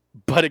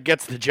 but it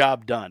gets the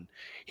job done.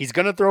 He's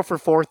going to throw for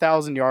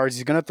 4,000 yards.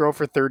 He's going to throw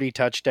for 30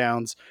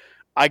 touchdowns.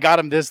 I got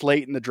him this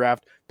late in the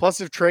draft.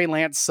 Plus, if Trey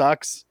Lance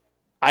sucks,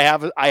 I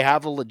have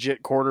a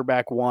legit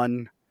quarterback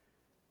one.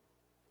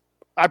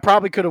 I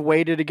probably could have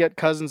waited to get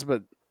Cousins,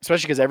 but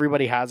especially because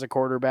everybody has a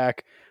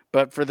quarterback.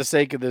 But for the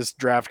sake of this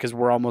draft, because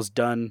we're almost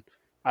done,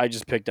 I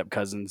just picked up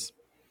Cousins.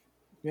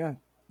 Yeah,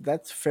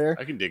 that's fair.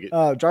 I can dig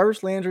it.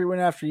 Jarvis Landry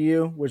went after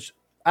you, which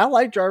I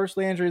like Jarvis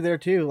Landry there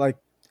too. Like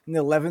in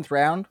the 11th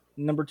round,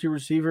 number 2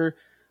 receiver.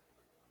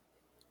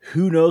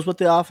 Who knows what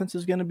the offense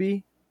is going to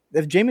be?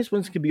 If Jameis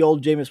Winston could be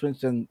old Jameis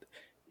Winston,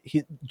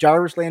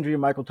 Jarvis Landry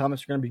and Michael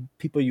Thomas are going to be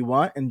people you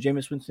want, and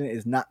Jameis Winston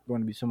is not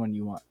going to be someone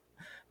you want.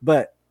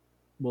 But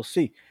we'll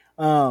see.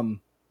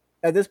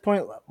 At this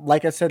point,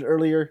 like I said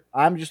earlier,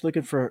 I'm just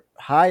looking for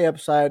high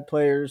upside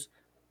players.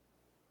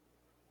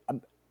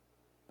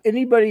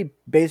 Anybody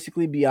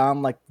basically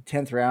beyond like the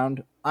 10th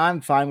round,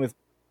 I'm fine with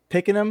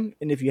picking them.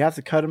 And if you have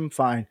to cut them,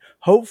 fine.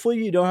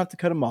 Hopefully you don't have to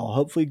cut them all.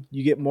 Hopefully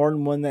you get more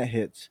than one that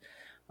hits.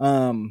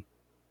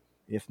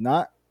 If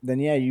not, then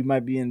yeah, you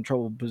might be in a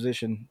trouble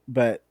position.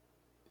 But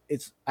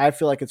I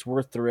feel like it's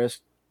worth the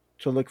risk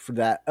to look for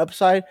that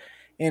upside.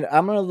 And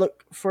I'm going to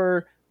look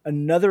for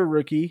another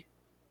rookie.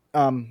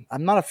 I'm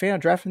not a fan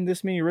of drafting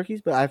this many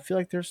rookies, but I feel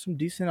like there's some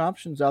decent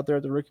options out there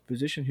at the rookie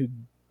position who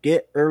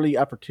get early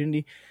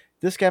opportunity.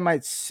 This guy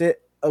might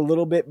sit a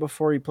little bit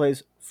before he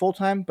plays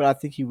full-time, but I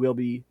think he will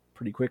be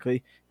pretty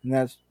quickly, and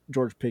that's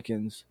George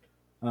Pickens.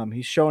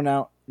 He's shown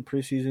out in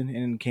preseason and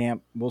in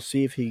camp. We'll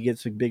see if he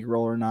gets a big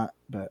role or not,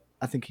 but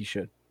I think he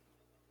should.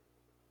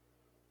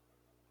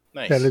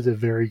 Nice. That is a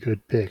very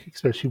good pick,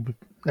 especially with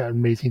that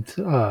amazing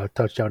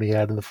touchdown he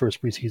had in the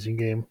first preseason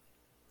game.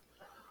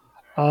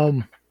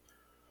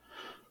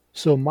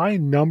 So my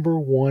number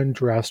one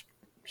draft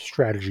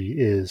strategy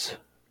is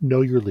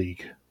know your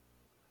league.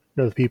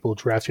 Know the people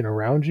drafting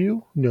around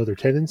you, know their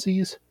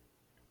tendencies,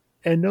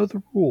 and know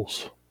the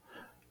rules.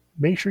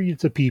 Make sure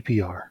it's a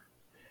PPR.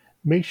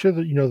 Make sure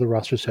that you know the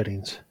roster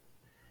settings.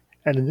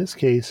 And in this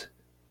case,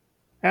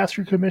 ask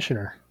your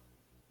commissioner,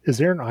 is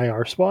there an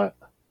IR spot?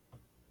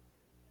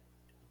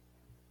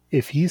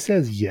 If he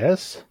says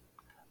yes,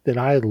 then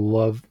I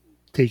love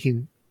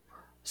taking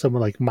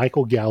someone like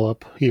Michael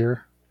Gallup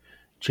here,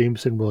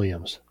 Jameson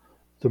Williams.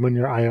 They're in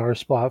your IR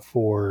spot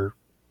for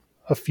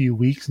a few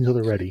weeks until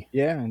they're ready.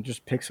 Yeah, and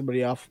just pick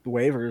somebody off the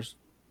waivers.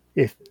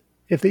 If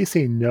they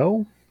say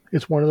no,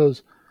 it's one of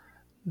those.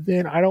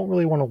 Then I don't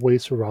really want to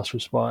waste a roster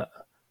spot.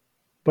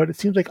 But it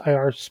seems like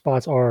IR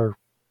spots are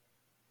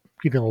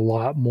getting a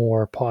lot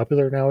more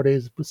popular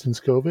nowadays since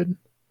COVID.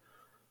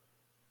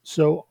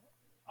 So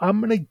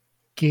I'm going to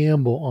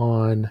gamble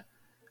on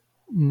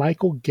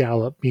Michael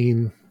Gallup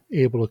being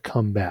able to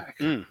come back.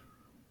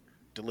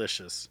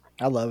 Delicious.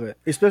 I love it,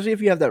 especially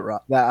if you have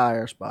that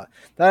IR spot.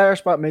 That IR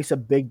spot makes a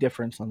big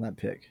difference on that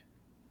pick.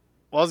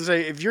 Well, I was going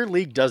to say, if your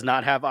league does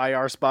not have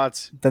IR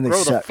spots, then they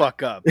grow suck. the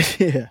fuck up.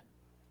 Yeah.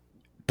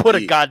 Put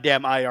a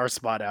goddamn IR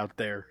spot out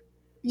there.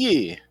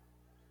 Yeah.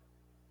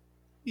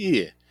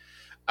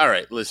 All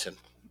right, listen.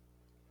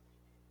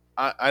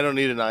 I don't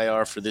need an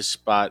IR for this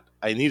spot.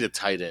 I need a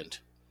tight end.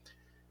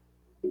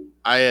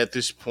 At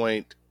this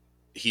point,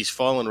 he's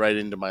fallen right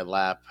into my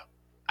lap.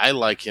 I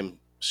like him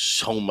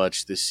so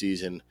much this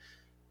season.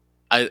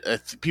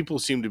 People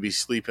seem to be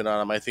sleeping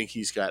on him. I think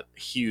he's got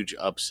huge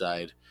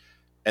upside,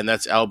 and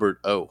that's Albert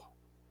O.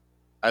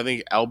 I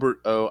think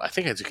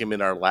I took him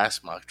in our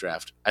last mock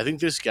draft. I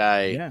think this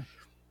guy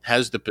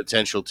has the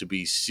potential to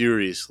be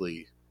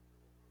seriously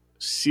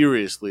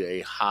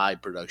a high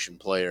production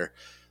player.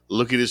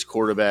 Look at his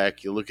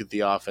quarterback. You look at the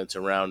offense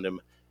around him.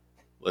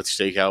 Let's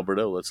take Albert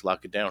O. Let's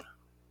lock it down.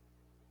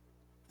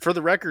 For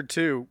the record,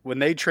 too, when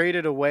they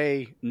traded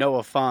away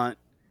Noah Fant,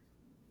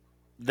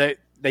 they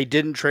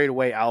didn't trade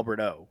away Albert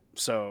O.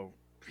 So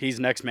he's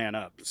next man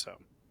up. So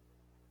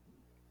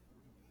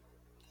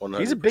 100%.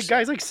 He's a big guy.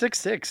 He's like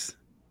 6'6".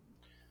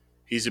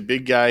 He's a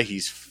big guy.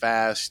 He's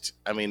fast.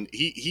 I mean,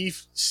 he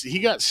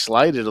got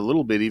slighted a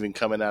little bit even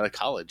coming out of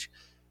college.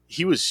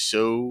 He was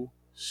so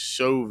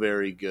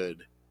very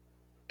good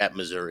at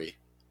Missouri,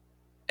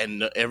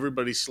 and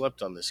everybody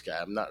slept on this guy.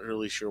 I'm not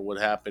really sure what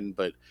happened,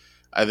 but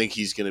I think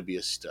he's going to be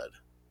a stud.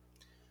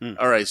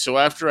 All right, so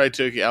after I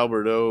took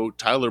Albert O,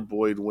 Tyler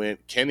Boyd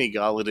went, Kenny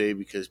Golladay,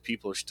 because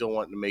people are still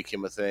wanting to make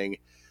him a thing.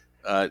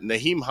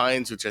 Nyheim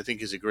Hines, which I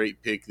think is a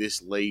great pick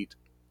this late.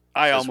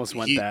 I almost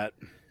went that.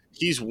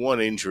 He's one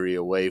injury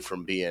away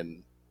from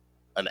being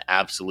an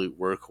absolute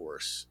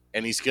workhorse,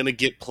 and he's going to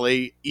get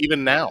play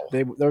even now.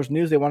 There's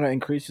news they want to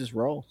increase his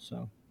role,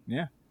 so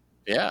yeah.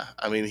 Yeah,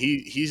 I mean,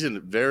 he's a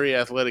very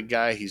athletic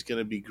guy. He's going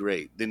to be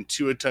great. Then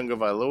Tua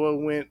Tagovailoa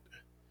went.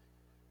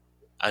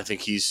 I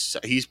think he's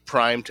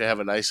primed to have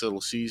a nice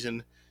little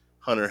season.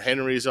 Hunter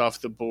Henry's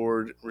off the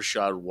board.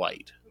 Rachaad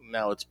White.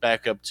 Now it's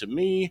back up to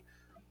me,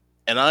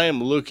 and I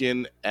am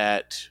looking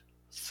at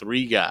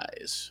three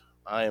guys.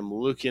 I am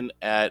looking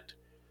at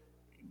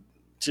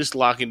just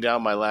locking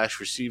down my last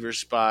receiver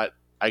spot.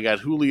 I got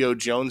Julio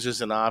Jones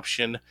as an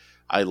option.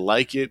 I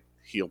like it.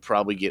 He'll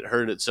probably get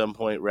hurt at some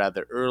point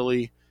rather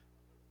early.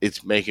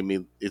 It's making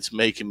me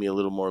a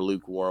little more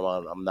lukewarm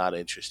on. I'm not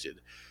interested.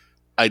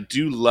 I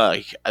do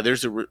like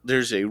there's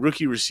a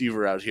rookie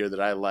receiver out here that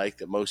I like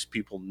that most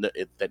people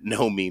that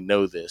know me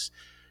know this.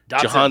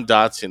 Jahan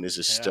Dotson is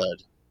a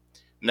stud.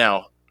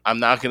 Now, I'm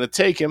not going to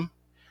take him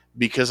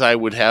because I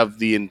would have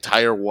the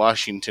entire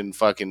Washington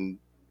fucking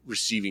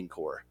receiving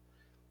core.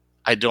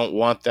 I don't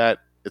want that.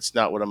 It's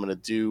not what I'm going to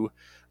do.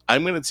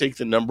 I'm going to take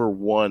the number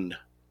one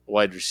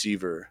wide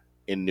receiver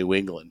in New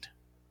England,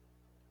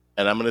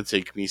 and I'm going to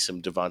take me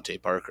some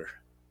Devontae Parker.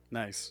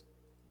 Nice.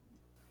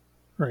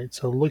 All right,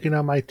 so looking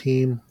at my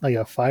team, I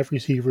got 5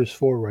 receivers,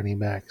 4 running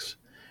backs.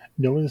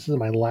 Knowing this is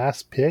my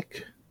last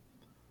pick,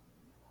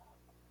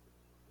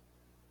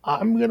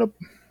 I'm gonna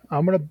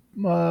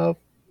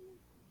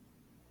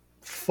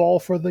fall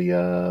for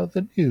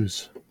the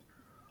news.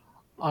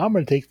 I'm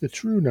gonna take the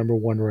true number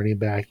 1 running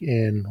back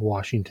in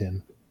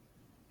Washington,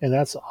 and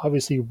that's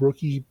obviously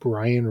rookie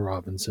Brian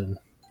Robinson.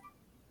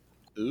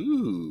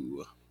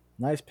 Ooh.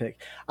 Nice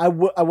pick. I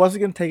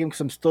wasn't going to take him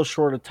because I'm still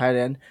short of tight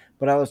end,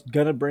 but I was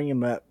going to bring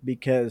him up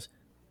because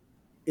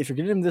if you're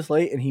getting him this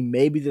late and he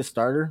may be the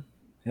starter,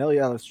 hell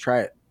yeah, let's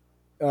try it.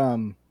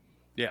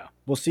 Yeah.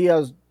 We'll see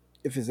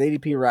if his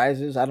ADP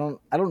rises. I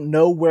don't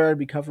know where I'd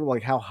be comfortable,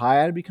 like how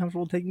high I'd be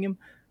comfortable taking him.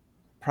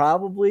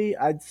 Probably,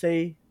 I'd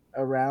say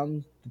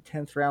around the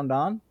 10th round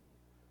on,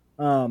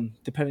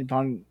 depending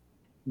upon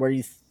where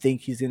you think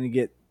he's going to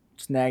get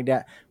snagged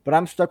at. But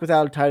I'm stuck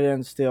without a tight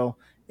end still,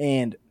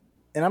 and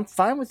I'm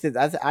fine with it.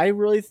 I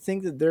really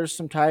think that there's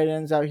some tight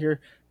ends out here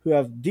who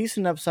have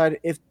decent upside.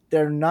 If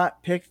they're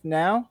not picked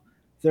now,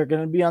 they're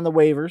going to be on the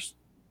waivers.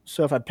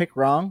 So if I pick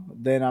wrong,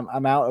 then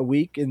I'm out a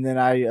week and then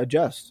I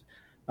adjust.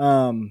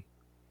 And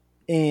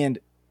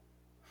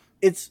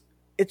it's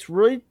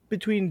really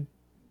between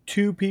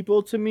 2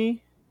 people to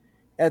me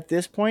at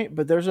this point,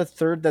 but there's a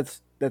third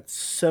that's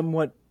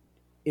somewhat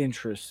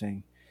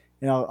interesting.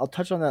 And I'll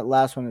touch on that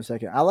last one in a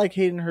second. I like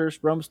Hayden Hurst.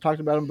 Rome's talked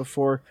about him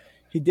before.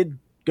 He did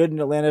good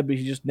in Atlanta, but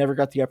he just never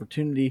got the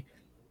opportunity.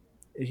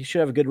 He should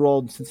have a good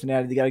role in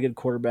Cincinnati. They got a good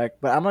quarterback.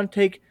 But I'm going to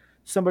take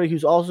somebody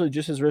who's also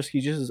just as risky,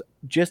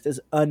 just as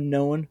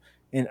unknown,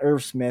 in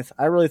Irv Smith.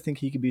 I really think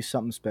he could be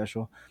something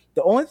special.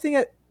 The only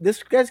thing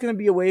this guy's going to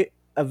be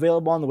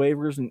available on the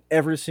waivers in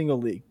every single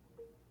league.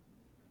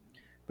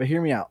 But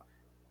hear me out.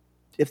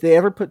 if they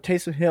ever put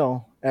Taysom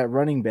Hill at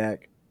running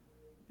back,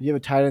 you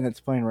have a tight end that's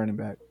playing running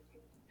back.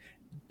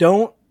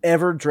 Don't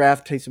ever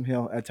draft Taysom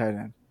Hill at tight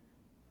end,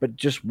 but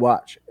just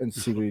watch and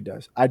see what he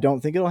does. I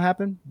don't think it'll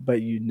happen,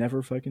 but you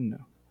never fucking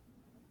know.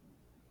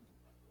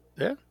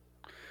 Yeah.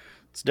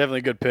 It's definitely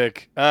a good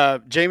pick.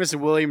 Jameson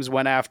Williams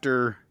went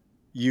after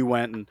you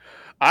went, and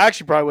I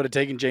actually probably would have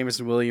taken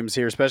Jameson Williams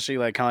here, especially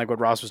like kind of like what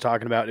Ross was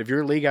talking about. If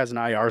your league has an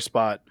IR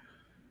spot,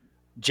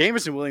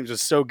 Jameson Williams was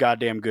so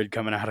goddamn good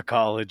coming out of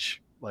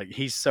college. Like,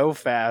 he's so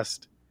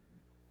fast.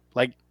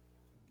 Like,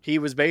 he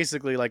was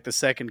basically like the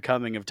second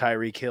coming of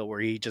Tyreek Hill, where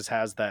he just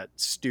has that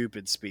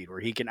stupid speed where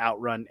he can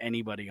outrun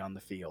anybody on the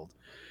field.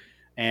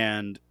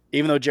 And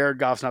even though Jared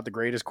Goff's not the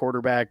greatest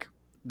quarterback,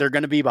 they're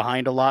going to be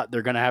behind a lot.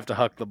 They're going to have to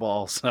huck the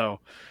ball.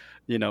 So,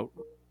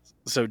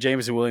 so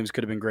Jameson Williams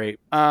could have been great.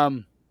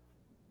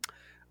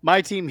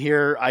 My team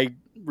here, I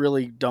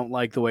really don't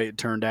like the way it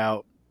turned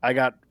out. I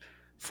got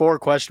 4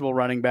 questionable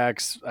running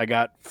backs. I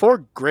got 4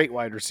 great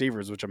wide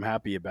receivers, which I'm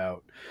happy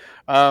about.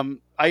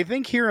 I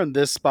think here in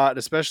this spot,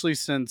 especially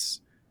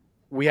since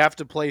we have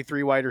to play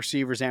 3 wide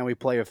receivers and we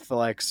play a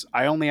flex,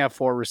 I only have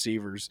 4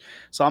 receivers.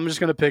 So I'm just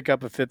going to pick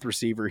up a 5th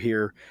receiver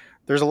here.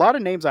 There's a lot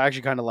of names I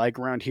actually kind of like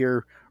around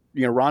here.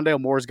 Rondale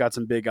Moore's got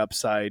some big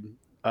upside,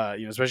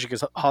 especially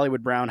because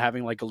Hollywood Brown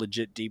having like a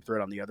legit deep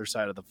threat on the other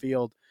side of the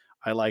field.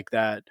 I like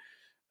that.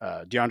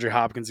 DeAndre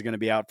Hopkins is going to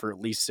be out for at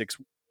least 6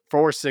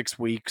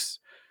 weeks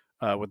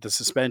with the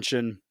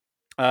suspension.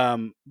 But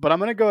I'm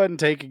going to go ahead and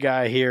take a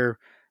guy here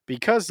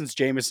because since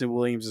Jameson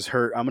Williams is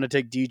hurt, I'm going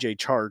to take DJ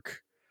Chark.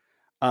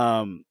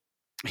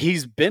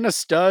 He's been a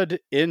stud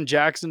in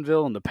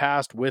Jacksonville in the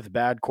past with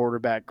bad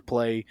quarterback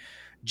play.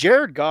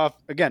 Jared Goff,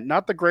 again,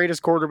 not the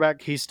greatest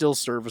quarterback. He's still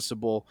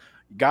serviceable.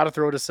 You got to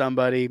throw to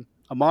somebody.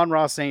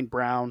 Amon-Ra St.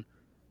 Brown,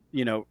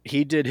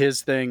 he did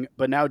his thing,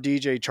 but now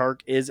DJ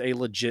Chark is a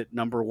legit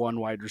number 1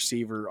 wide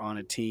receiver on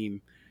a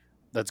team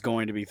that's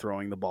going to be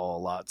throwing the ball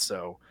a lot.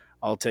 So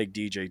I'll take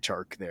DJ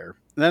Chark there.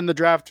 And then the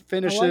draft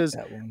finishes.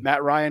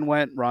 Matt Ryan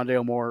went,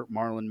 Rondale Moore,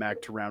 Marlon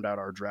Mack to round out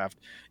our draft.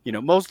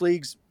 Most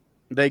leagues,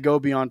 they go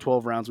beyond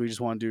 12 rounds. We just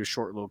want to do a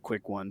short little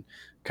quick one,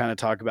 kind of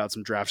talk about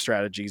some draft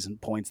strategies and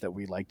points that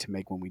we like to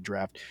make when we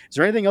draft. Is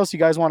there anything else you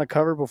guys want to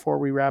cover before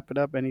we wrap it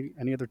up? Any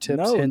other tips?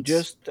 No, hints?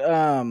 Just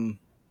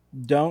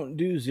don't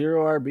do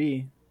 0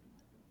 RB.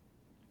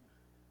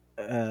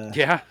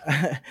 Yeah.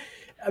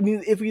 I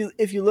mean, if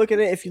you look at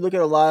it, if you look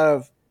at a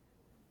lot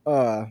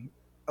of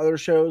other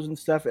shows and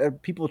stuff,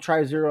 people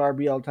try 0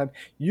 RB all the time.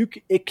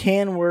 It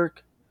can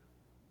work,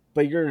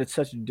 but you're at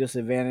such a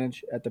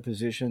disadvantage at the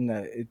position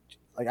that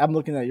I'm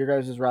looking at your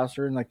guys'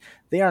 roster and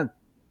they aren't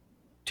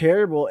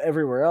terrible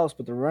everywhere else,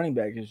 but the running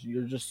back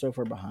you're just so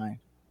far behind.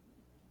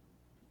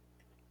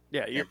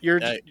 Yeah, you're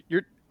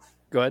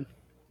go ahead.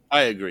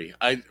 I agree.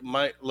 I'm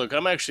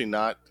actually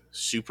not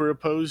super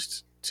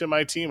opposed to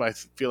my team. I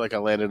feel like I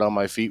landed on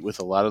my feet with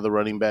a lot of the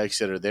running backs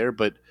that are there,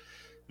 but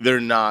they're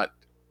not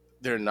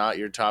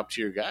your top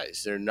tier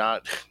guys. You're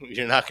not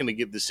going to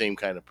get the same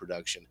kind of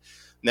production.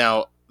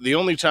 Now, the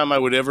only time I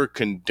would ever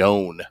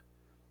condone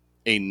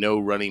a no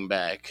running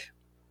back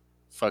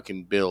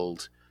fucking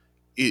build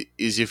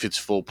is if it's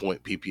full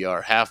point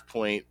PPR, half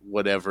point,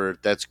 whatever.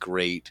 That's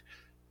great.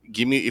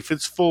 If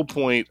it's full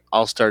point,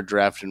 I'll start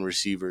drafting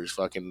receivers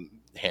fucking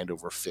hand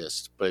over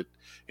fist. But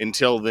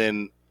until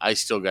then, I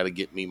still got to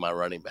get me my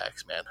running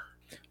backs, man.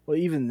 Well,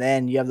 even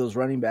then, you have those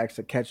running backs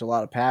that catch a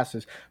lot of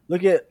passes.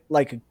 Look at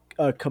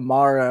a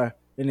Kamara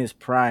in his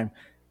prime.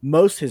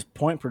 Most of his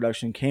point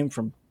production came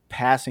from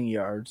passing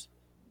yards.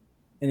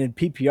 And in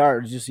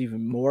PPR, it's just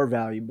even more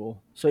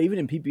valuable. So even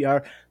in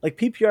PPR,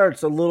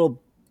 it's a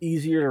little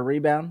easier to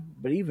rebound,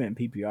 but even in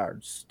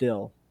PPR,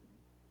 still,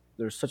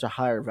 there's such a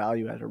higher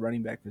value at a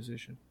running back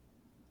position.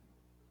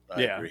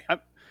 I agree.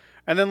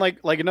 And then like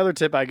another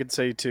tip I could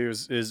say too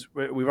is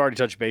we've already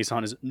touched base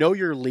on is know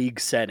your league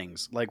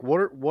settings. Like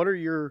what are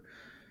your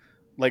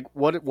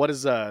what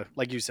is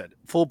like you said,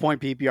 full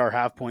point PPR,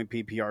 half point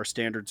PPR,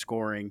 standard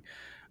scoring.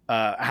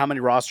 How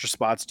many roster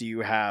spots do you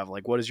have?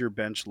 Like what does your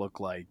bench look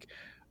like?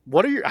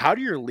 How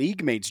do your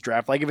league mates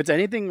draft? Like if it's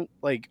anything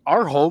like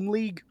our home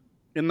league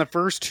in the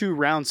first 2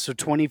 rounds, so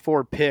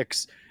 24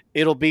 picks,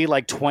 it'll be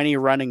like 20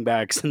 running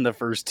backs in the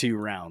first 2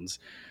 rounds,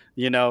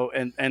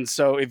 and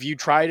so if you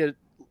try to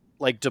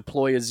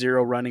deploy a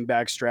 0 running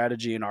back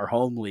strategy in our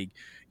home league,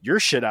 you're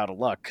shit out of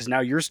luck because now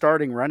your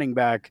starting running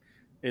back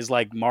is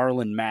like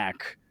Marlon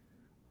Mack,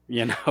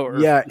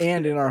 Yeah,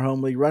 and in our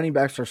home league, running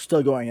backs are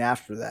still going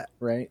after that,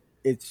 right?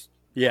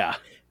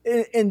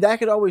 And that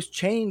could always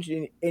change,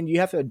 and you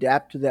have to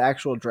adapt to the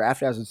actual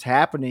draft as it's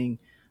happening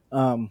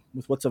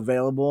with what's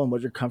available and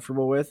what you're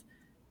comfortable with.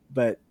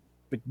 But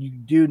you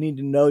do need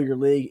to know your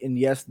league, and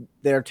yes,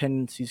 their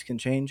tendencies can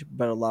change,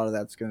 but a lot of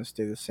that's going to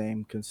stay the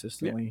same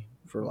consistently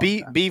for a long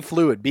time. Be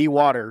fluid, be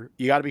water.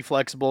 You got to be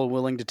flexible,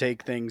 willing to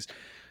take things.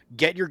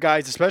 Get your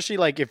guys, especially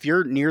if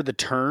you're near the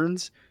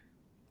turns.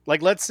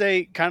 Like let's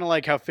say, kind of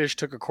like how Fish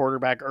took a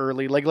quarterback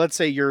early. Like let's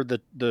say you're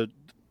the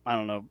I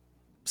don't know,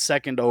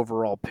 2nd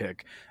overall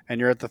pick, and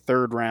you're at the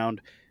 3rd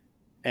round,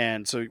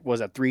 and so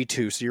was at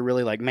 3-2. So you're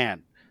really like,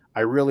 man,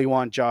 I really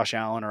want Josh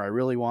Allen or I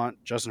really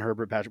want Justin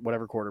Herbert, Patrick,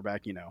 whatever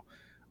quarterback,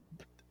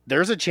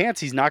 there's a chance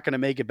he's not going to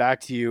make it back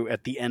to you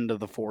at the end of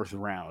the 4th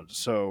round.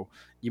 So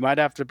you might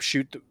have to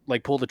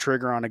pull the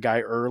trigger on a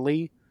guy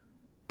early,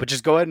 but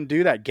just go ahead and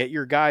do that. Get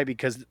your guy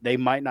because they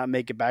might not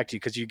make it back to you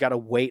because you got to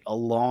wait a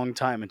long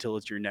time until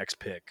it's your next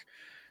pick.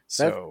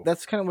 So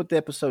that's kind of what the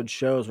episode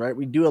shows, right?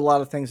 We do a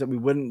lot of things that we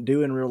wouldn't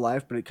do in real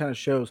life, but it kind of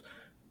shows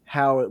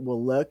how it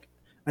will look.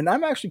 And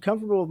I'm actually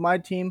comfortable with my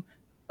team.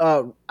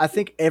 I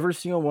think every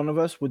single one of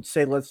us would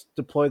say, let's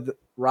deploy the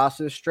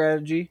Ross's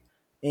strategy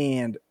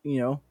and,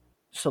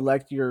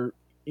 select your,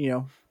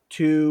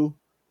 2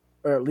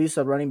 or at least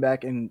a running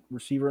back and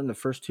receiver in the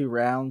first 2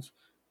 rounds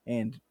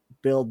and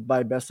build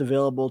by best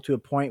available to a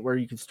point where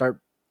you can start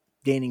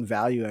gaining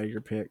value out of your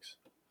picks.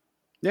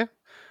 Yeah.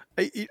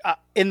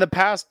 In the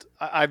past,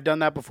 I've done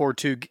that before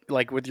too.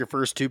 Like with your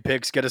first 2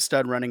 picks, get a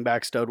stud running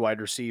back, stud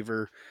wide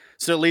receiver.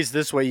 So at least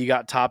this way you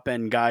got top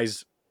end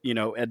guys,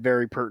 at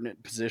very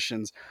pertinent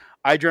positions.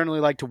 I generally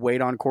like to wait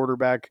on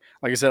quarterback.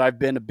 Like I said, I've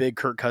been a big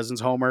Kirk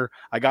Cousins homer.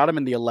 I got him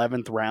in the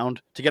 11th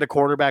round. To get a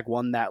quarterback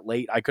one that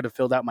late, I could have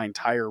filled out my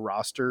entire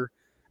roster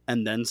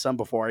and then some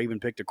before I even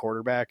picked a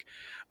quarterback.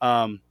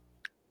 Kind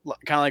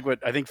of like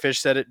what I think Fish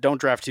said it. Don't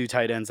draft 2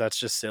 tight ends. That's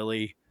just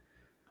silly.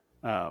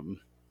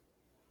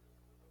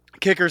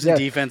 Kickers and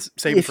defense,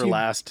 save it for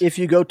last. If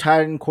you go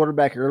tight end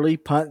quarterback early,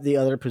 punt the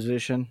other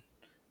position.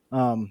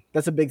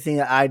 That's a big thing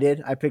that I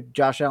did. I picked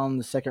Josh Allen in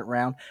the 2nd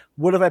round.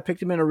 Would have I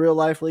picked him in a real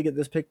life league at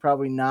this pick?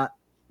 Probably not.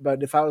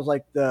 But if I was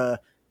like the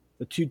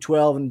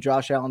 212 and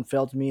Josh Allen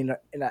fell to me, and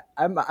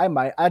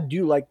I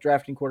do like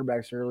drafting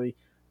quarterbacks early.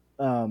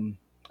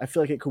 I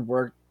feel like it could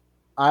work.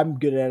 I'm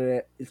good at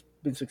it. It's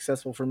been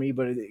successful for me,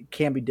 but it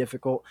can be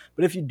difficult.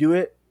 But if you do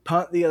it,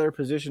 punt the other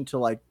position to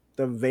like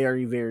the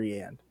very,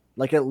 very end.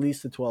 Like at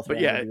least the 12th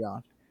round and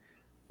beyond.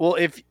 Well,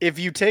 if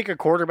you take a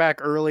quarterback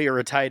early or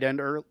a tight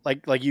end early,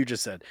 like you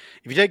just said,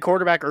 if you take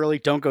quarterback early,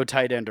 don't go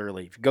tight end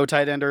early. If you go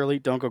tight end early,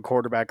 don't go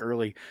quarterback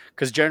early.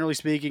 Because generally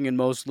speaking, in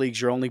most leagues,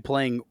 you're only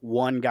playing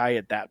one guy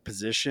at that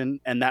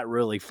position, and that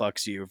really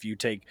fucks you if you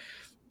take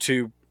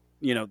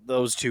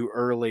those 2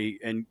 early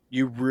and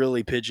you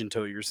really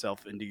pigeon-toe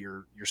yourself into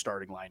your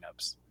starting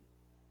lineups.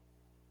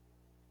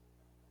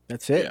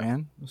 That's it,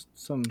 man.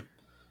 Some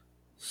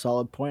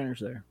solid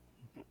pointers there.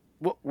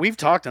 Well, we've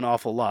talked an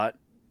awful lot.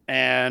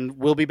 And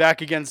we'll be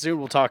back again soon.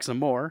 We'll talk some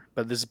more,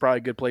 but this is probably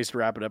a good place to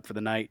wrap it up for the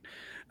night.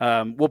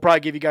 We'll probably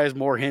give you guys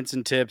more hints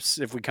and tips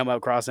if we come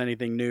across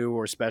anything new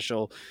or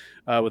special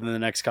within the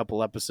next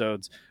couple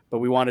episodes. But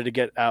we wanted to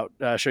get out,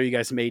 show you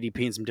guys some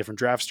ADP and some different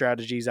draft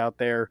strategies out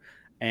there.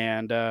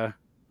 And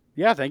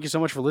thank you so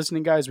much for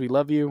listening, guys. We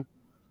love you.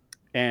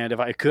 And if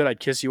I could, I'd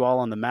kiss you all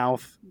on the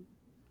mouth.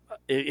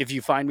 If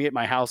you find me at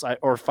my house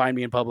or find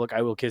me in public,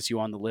 I will kiss you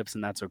on the lips,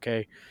 and that's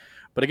okay.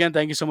 But again,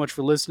 thank you so much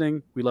for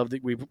listening. We love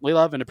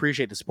and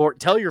appreciate the support.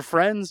 Tell your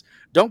friends.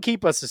 Don't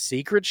keep us a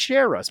secret.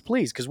 Share us,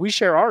 please, because we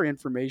share our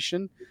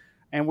information,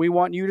 and we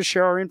want you to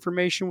share our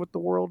information with the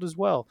world as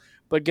well.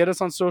 But get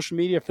us on social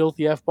media,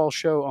 Filthy F-Ball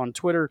Show on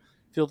Twitter,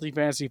 Filthy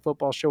Fantasy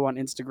Football Show on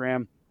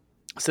Instagram.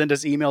 Send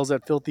us emails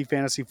at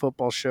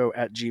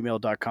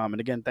filthyfantasyfootballshow@gmail.com. And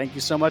again, thank you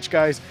so much,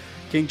 guys.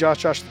 King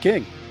Josh the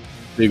King.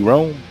 Big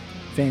Rome.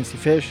 Fancy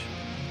Fish.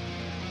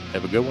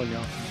 Have a good one,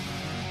 y'all.